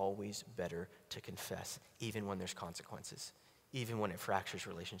is always better to confess, even when there's consequences. Even when it fractures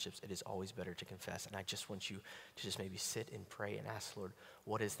relationships, it is always better to confess. And I just want you to just maybe sit and pray and ask the Lord,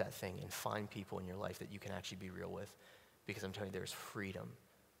 what is that thing? And find people in your life that you can actually be real with. Because I'm telling you, there's freedom.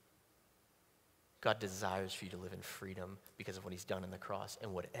 God desires for you to live in freedom because of what he's done on the cross.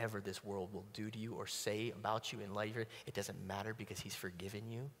 And whatever this world will do to you or say about you in light of it, it doesn't matter because he's forgiven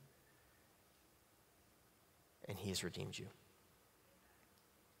you. And he has redeemed you.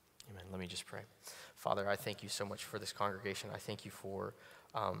 Amen. Let me just pray. Father, I thank you so much for this congregation. I thank you for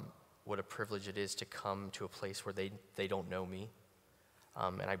what a privilege it is to come to a place where they don't know me.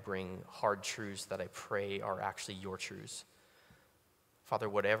 And I bring hard truths that I pray are actually your truths. Father,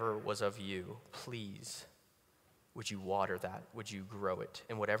 whatever was of you, please, would you water that? Would you grow it?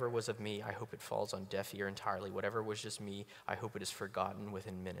 And whatever was of me, I hope it falls on deaf ear entirely. Whatever was just me, I hope it is forgotten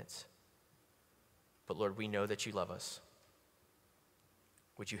within minutes. But Lord, we know that you love us.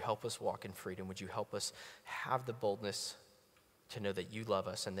 Would you help us walk in freedom? Would you help us have the boldness to know that you love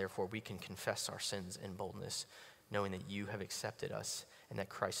us and therefore we can confess our sins in boldness, knowing that you have accepted us and that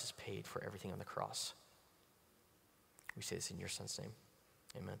Christ has paid for everything on the cross. We say this in your Son's name.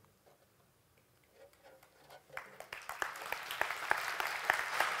 Amen.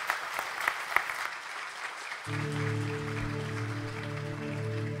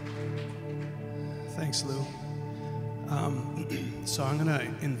 Thanks, Lou. So I'm going to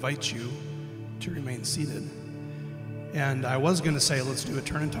invite you to remain seated. And I was going to say, let's do a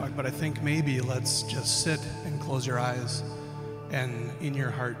turn and talk, but I think maybe let's just sit and close your eyes and in your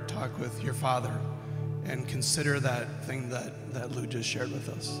heart talk with your Father and consider that thing that Lou just shared with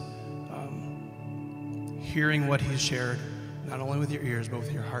us. Hearing what he shared, not only with your ears, but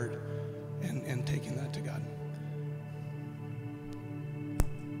with your heart, and taking that to God.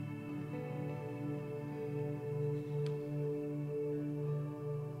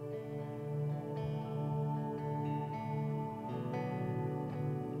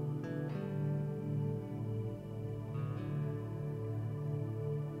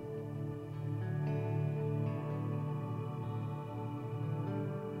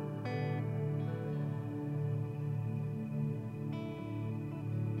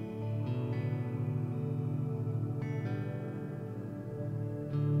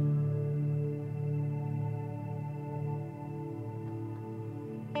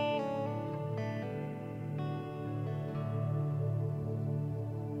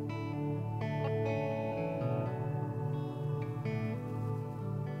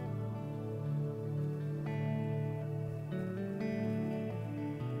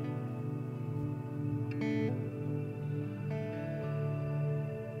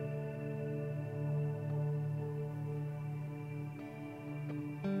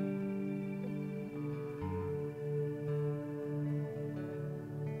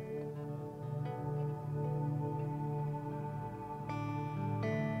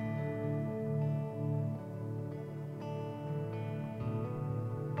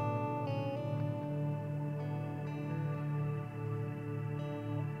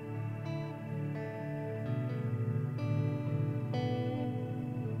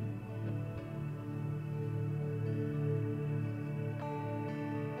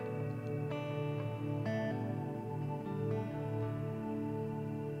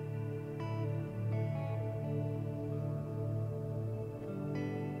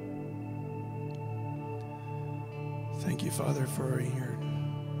 Thank you, Father, for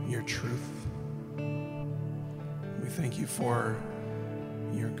your truth. We thank you for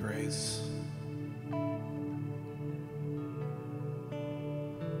your grace.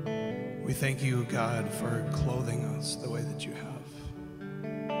 We thank you, God, for clothing us the way that you have,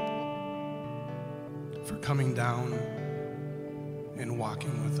 for coming down and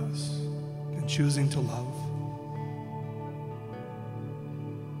walking with us and choosing to love.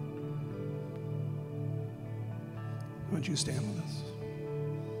 Would you stand with us?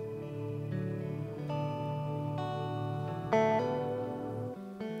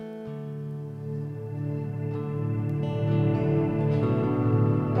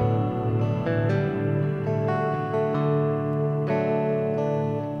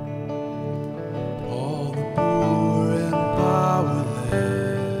 All the poor and powerless,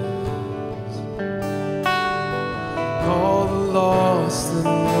 all the lost and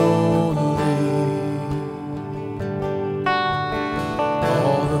lonely,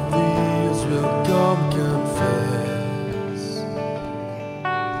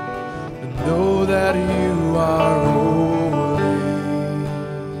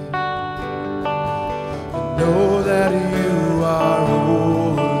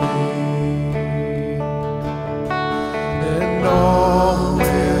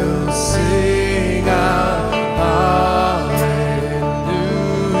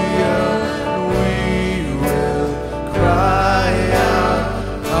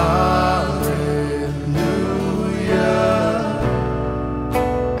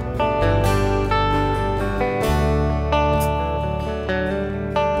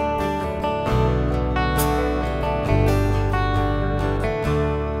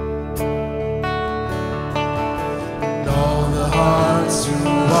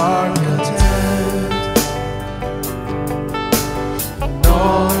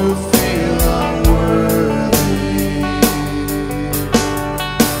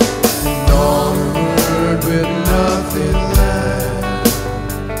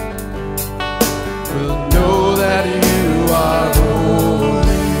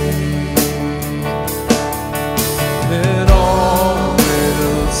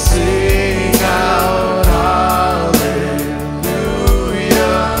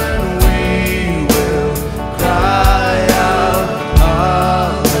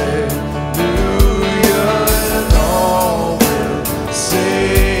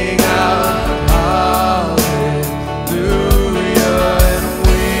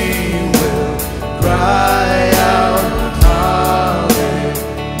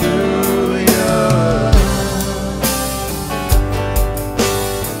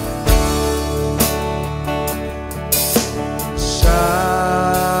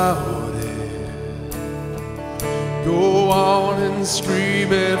 and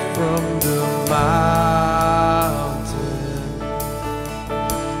scream it from the mountain.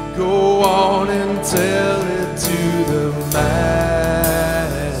 Go on and tell it to the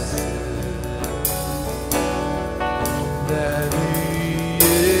masses that He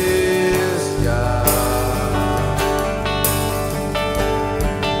is God.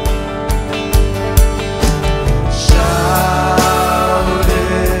 Shout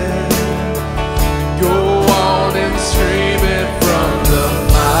it, go on and scream it from the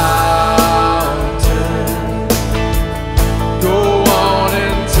mountain. Go on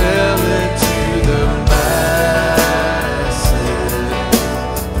and tell it to the masses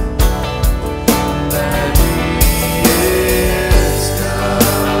that He is God.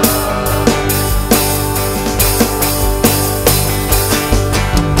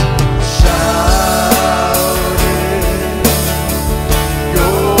 Shout it, go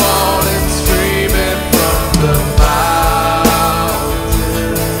on and scream it from the mountain.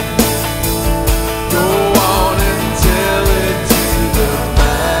 Go on and tell it to the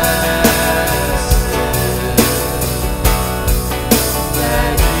masses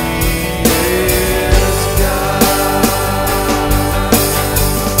that He is God.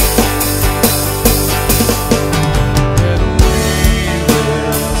 And we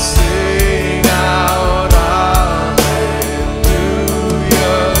will sing out hallelujah,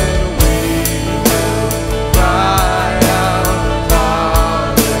 and we will cry out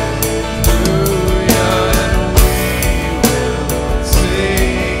hallelujah, and we will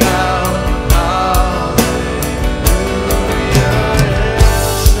sing out hallelujah,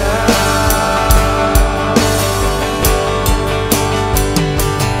 shout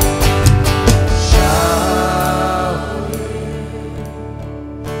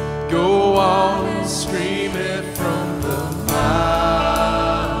it. Go on and scream it from the mountain.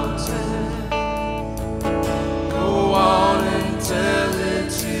 Go on and tell it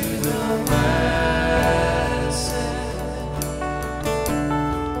to the masses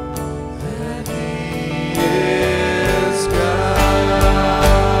that He is God.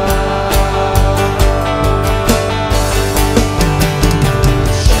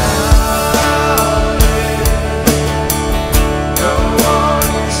 Shout it, go on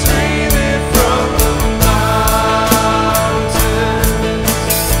and scream it from the mountains.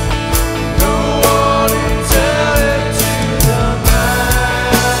 Go on and tell it to the masses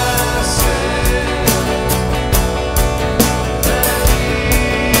that He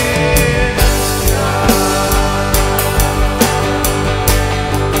is God.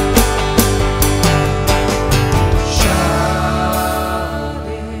 Shout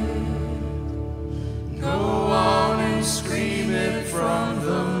it, go on and scream it from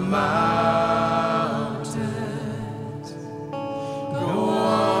the mountains. Go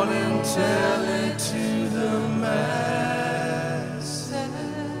on and tell it to the masses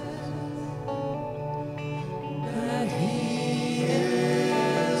that He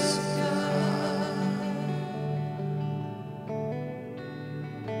is God.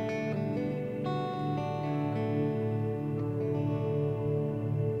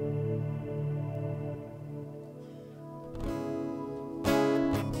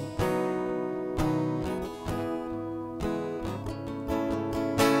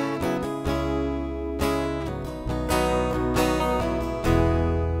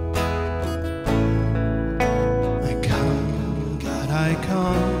 I come, God, I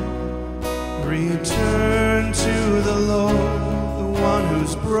come. Return to the Lord, the one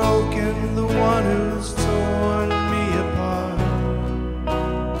who's broken, the one who's torn me apart.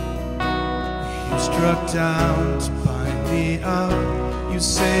 You struck down to bind me up. You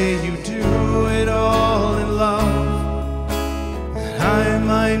say you do it all in love, that I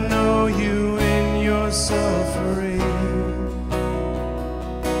might know you in your suffering.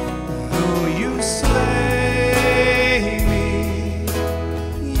 Though you slay me,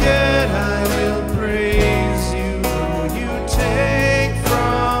 yet I will praise you. Though you take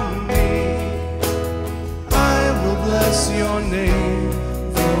from me, I will bless your name.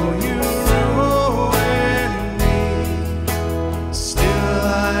 Though you ruin me, still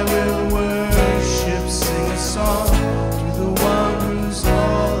I will worship, sing a song to the one who's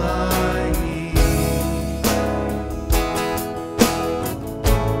all I need.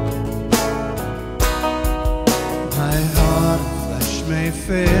 My heart and flesh may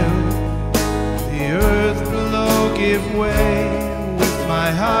fail, the earth below give way. With my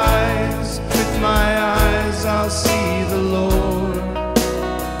eyes, I'll see the Lord.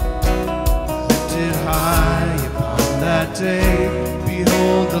 Lifted high upon that day,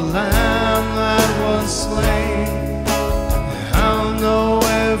 behold the Lamb that was slain. I'll know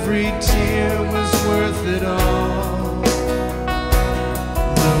every tear was worth it all.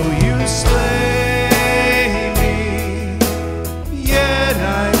 slay me, yet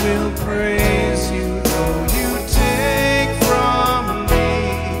I will praise you. Though you take from me,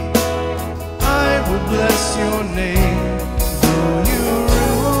 I will bless your name. Though you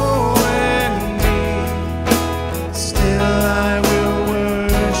ruin me, still I will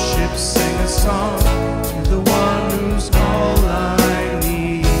worship, sing a song to the one who's all I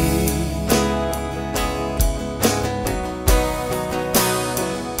need.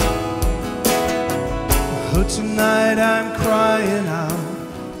 Oh, tonight I'm crying out,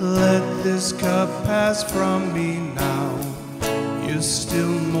 let this cup pass from me now. You're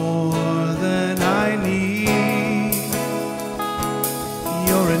still more than I need.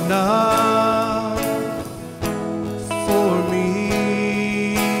 You're enough for me.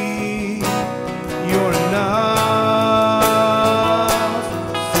 You're enough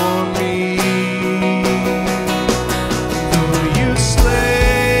for me. Though you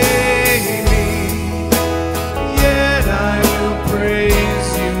slay me, yet I will praise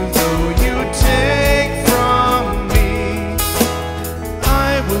you. Though you take from me, I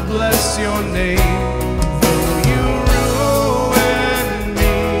will bless your name. Though you ruin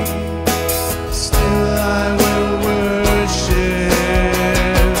me, still I will worship.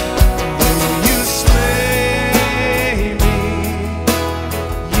 Though you slay me,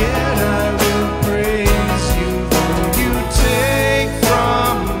 yet I will praise you. Though you take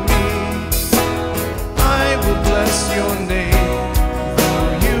from me, I will bless your name. Though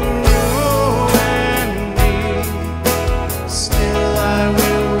you ruin me, still I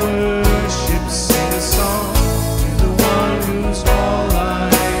will worship, sing a song to the one who's all I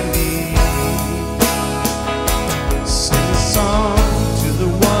need. Sing a song to the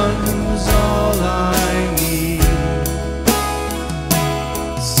one who's all I need.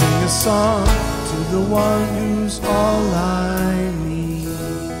 Sing a song to the one who's all I need.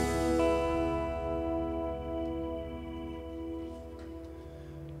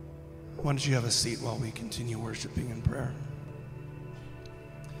 Why don't you have a seat while we continue worshiping in prayer?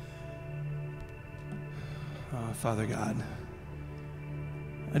 Father God,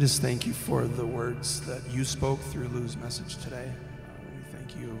 I just thank you for the words that you spoke through Lou's message today. We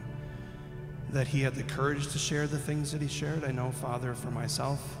thank you that he had the courage to share the things that he shared. I know, Father, for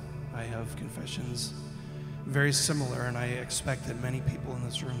myself, I have confessions very similar, and I expect that many people in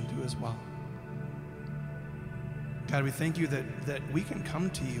this room do as well. God, we thank you that we can come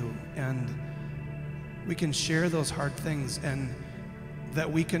to you and we can share those hard things, and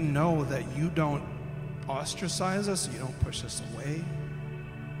that we can know that you don't ostracize us, you don't push us away,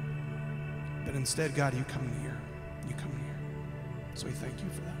 but instead, God, you come near. You come near. So we thank you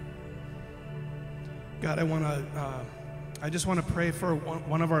for that. God, I just want to pray for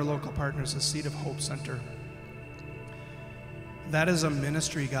one of our local partners, the Seed of Hope Center. That is a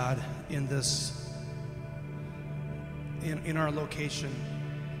ministry, God, in our location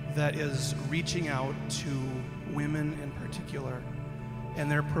that is reaching out to women in particular, and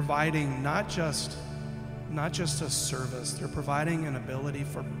they're providing not just a service, they're providing an ability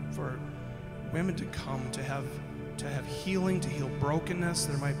for women to come to have healing, to heal brokenness.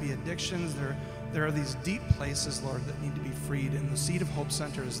 There might be addictions. There are these deep places, Lord, that need to be freed, and the Seed of Hope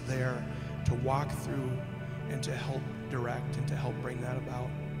Center is there to walk through and to help direct and to help bring that about.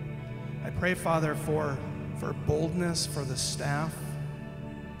 I pray, Father, for boldness for the staff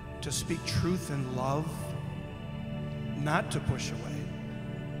to speak truth in love, not to push away,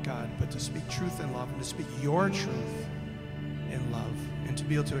 God, but to speak truth in love and to speak your truth in love, and to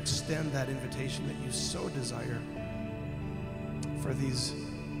be able to extend that invitation that you so desire for these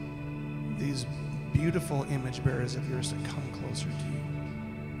beautiful image bearers of yours to come closer to you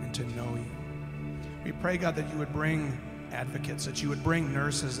and to know you. We pray, God, that you would bring advocates, that you would bring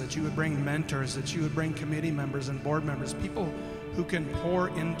nurses, that you would bring mentors, that you would bring committee members and board members, people who can pour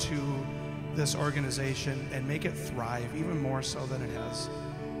into this organization and make it thrive even more so than it has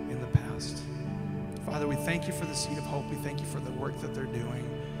in the past. Father, we thank you for the Seed of Hope. We thank you for the work that they're doing.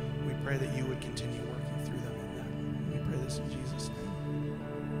 We pray that you would continue working through them in that. We pray this in Jesus' name.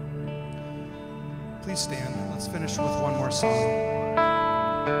 Please stand. Let's finish with one more song.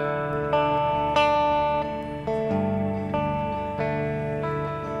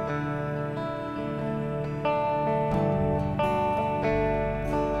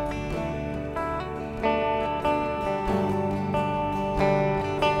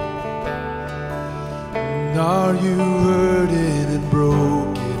 Are you hurting and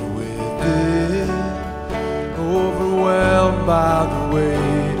broken within, overwhelmed by the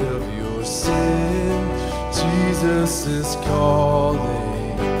weight of your sin? Jesus is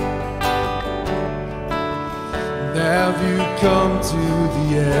calling. And have you come to the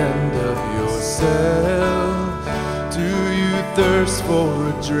end of yourself? Do you thirst for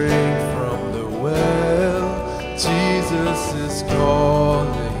a drink from the well? Jesus is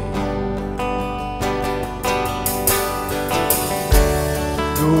calling.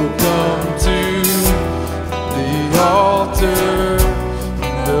 Go come to the altar.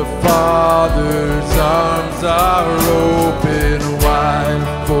 The Father's arms are open wide.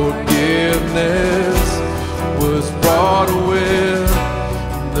 Forgiveness was bought with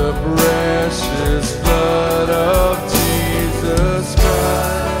the precious blood of Jesus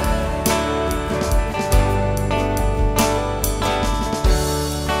Christ.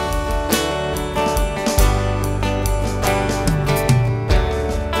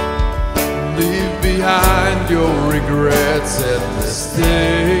 Leave behind your regrets and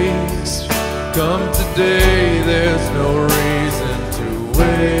mistakes. Come today, there's no reason to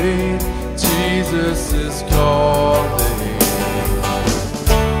wait. Jesus is calling.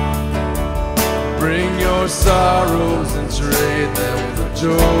 Bring your sorrows and trade them for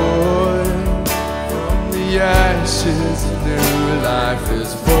joy. From the ashes, a new life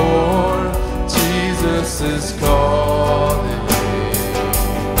is born. Jesus is calling.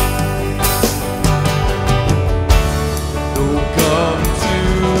 Come to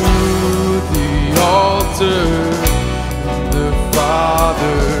the altar. The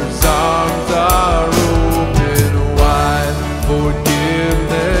Father's arms are open wide.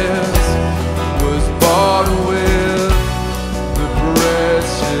 Forgiveness was bought with the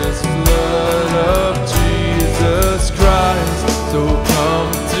precious blood of Jesus Christ. So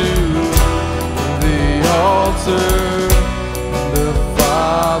come to the altar. The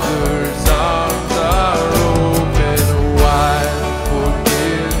Father's arms are open wide.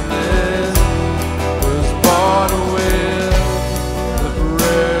 Forgiveness was bought with the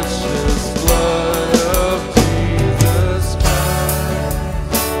precious blood of Jesus Christ.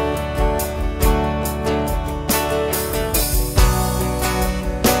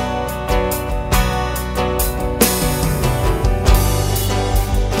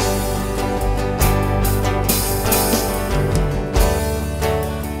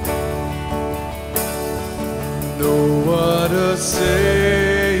 No, what a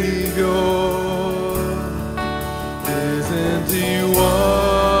Savior. Isn't he wonderful?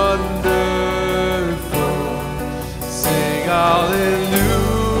 Sing hallelujah.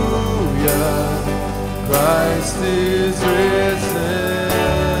 Christ is risen.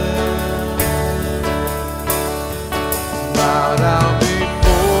 Bow down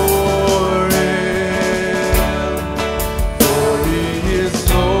before him, for he is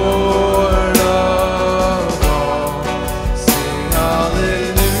Lord of all. Sing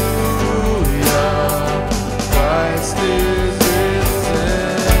hallelujah. Christ is risen.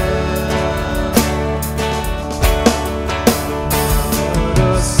 What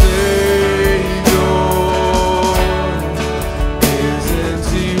a Savior. Isn't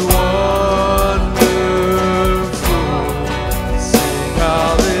he wonderful? Sing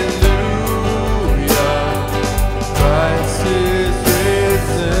hallelujah. Christ is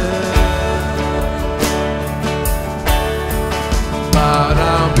risen. Bow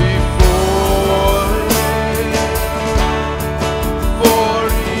down before him, for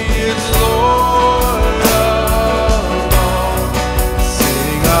he is Lord of all.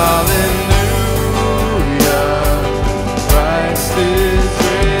 Sing hallelujah. Christ is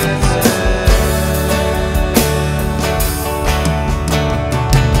risen.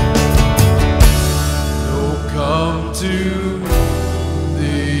 So come to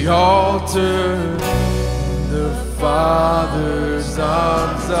the altar. The Father's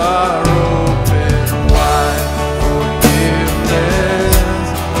arms are open wide. Forgiveness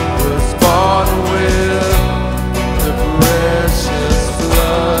was bought with the precious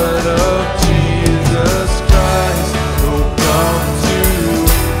blood of Jesus Christ. So come to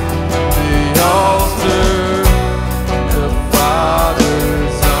the altar. The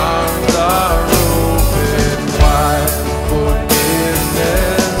Father's arms are open wide.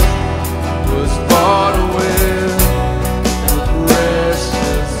 Forgiveness was bought with the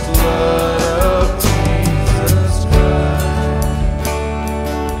precious blood of Jesus Christ.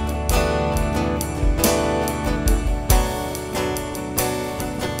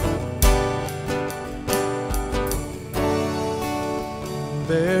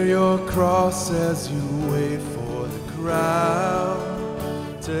 Bear your cross as you wait for the crown.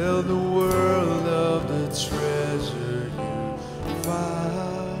 Tell the world of the treasure you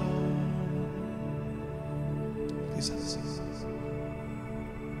found. Please have a seat.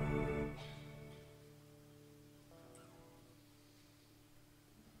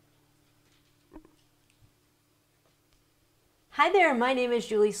 Hi there, my name is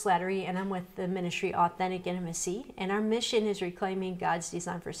Julie Slattery, and I'm with the ministry Authentic Intimacy, and our mission is reclaiming God's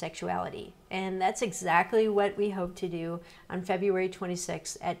design for sexuality. And that's exactly what we hope to do on February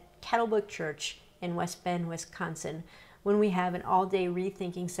 26th at Kettlebrook Church in West Bend, Wisconsin, when we have an all-day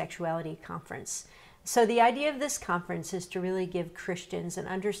Rethinking Sexuality conference. So the idea of this conference is to really give Christians an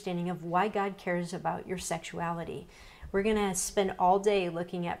understanding of why God cares about your sexuality. We're going to spend all day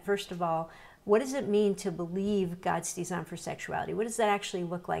looking at, first of all, what does it mean to believe God's design for sexuality? What does that actually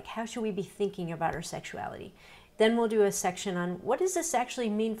look like? How should we be thinking about our sexuality? Then we'll do a section on what does this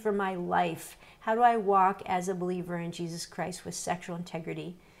actually mean for my life? How do I walk as a believer in Jesus Christ with sexual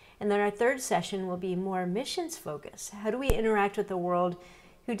integrity? And then our third session will be more missions focused. How do we interact with the world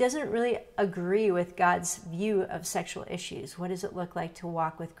who doesn't really agree with God's view of sexual issues? What does it look like to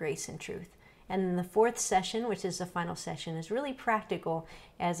walk with grace and truth? And then the fourth session, which is the final session, is really practical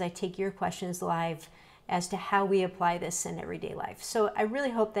as I take your questions live as to how we apply this in everyday life. So I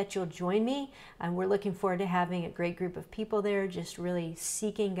really hope that you'll join me. We're looking forward to having a great group of people there, just really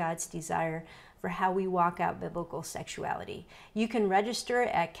seeking God's desire for how we walk out biblical sexuality. You can register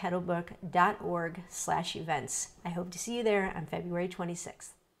at kettlebrook.org/events. I hope to see you there on February 26th.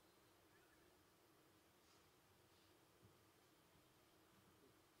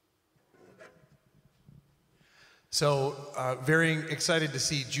 So very excited to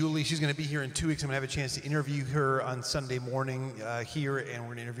see Julie. She's going to be here in 2 weeks. I'm going to have a chance to interview her on Sunday morning here, and we're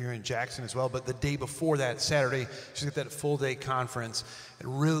going to interview her in Jackson as well. But the day before that, Saturday, she's got that full-day conference,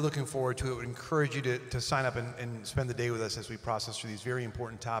 and really looking forward to it. Would encourage you to sign up and spend the day with us as we process through these very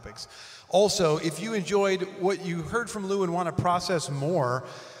important topics. Also, if you enjoyed what you heard from Lou and want to process more,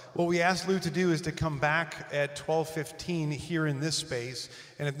 what we asked Lou to do is to come back at 12:15 here in this space,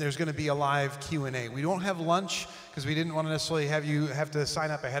 and there's going to be a live Q&A. We don't have lunch because we didn't want to necessarily have you have to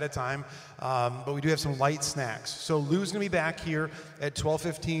sign up ahead of time, but we do have some light snacks. So Lou's going to be back here at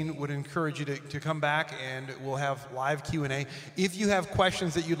 12:15. Would encourage you to come back, and we'll have live Q&A. If you have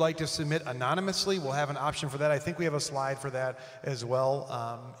questions that you'd like to submit anonymously, we'll have an option for that. I think we have a slide for that as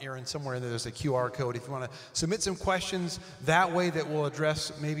well. Aaron, somewhere in there, there's a QR code. If you want to submit some questions that way that we'll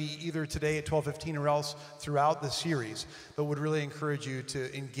address maybe either today at 12:15 or else throughout the series, but would really encourage you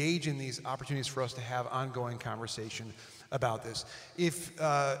to engage in these opportunities for us to have ongoing conversation about this. If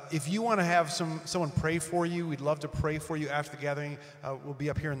you want to have someone pray for you, we'd love to pray for you after the gathering. We'll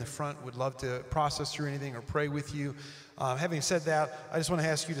be up here in the front. Would love to process through anything or pray with you. Having said that, I just want to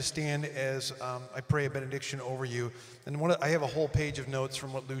ask you to stand as I pray a benediction over you. And I have a whole page of notes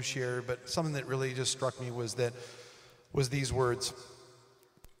from what Lou shared, but something that really just struck me was these words.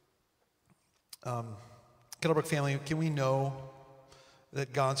 Kettlebrook family, can we know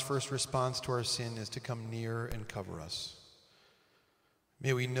that God's first response to our sin is to come near and cover us?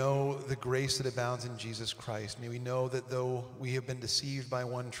 May we know the grace that abounds in Jesus Christ. May we know that though we have been deceived by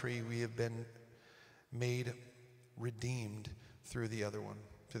one tree, we have been made redeemed through the other one,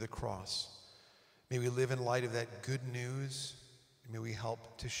 through the cross. May we live in light of that good news, and may we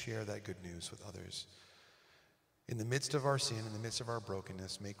help to share that good news with others. In the midst of our sin, in the midst of our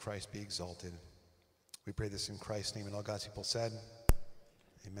brokenness, may Christ be exalted. We pray this in Christ's name, and all God's people said,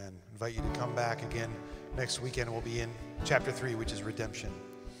 amen. I invite you to come back again next weekend. We'll be in chapter 3, which is redemption.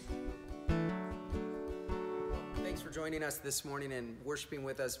 Thanks for joining us this morning and worshiping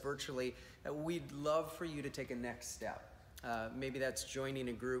with us virtually. We'd love for you to take a next step. Maybe that's joining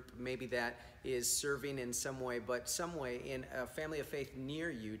a group. Maybe that is serving in some way, but some way in a family of faith near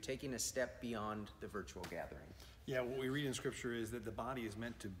you, taking a step beyond the virtual gathering. Yeah, what we read in Scripture is that the body is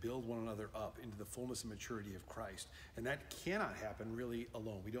meant to build one another up into the fullness and maturity of Christ. And that cannot happen really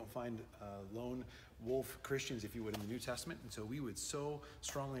alone. We don't find lone wolf Christians, if you would, in the New Testament. And so we would so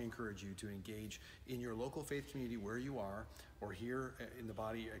strongly encourage you to engage in your local faith community where you are, or here in the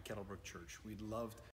body at Kettlebrook Church. We'd love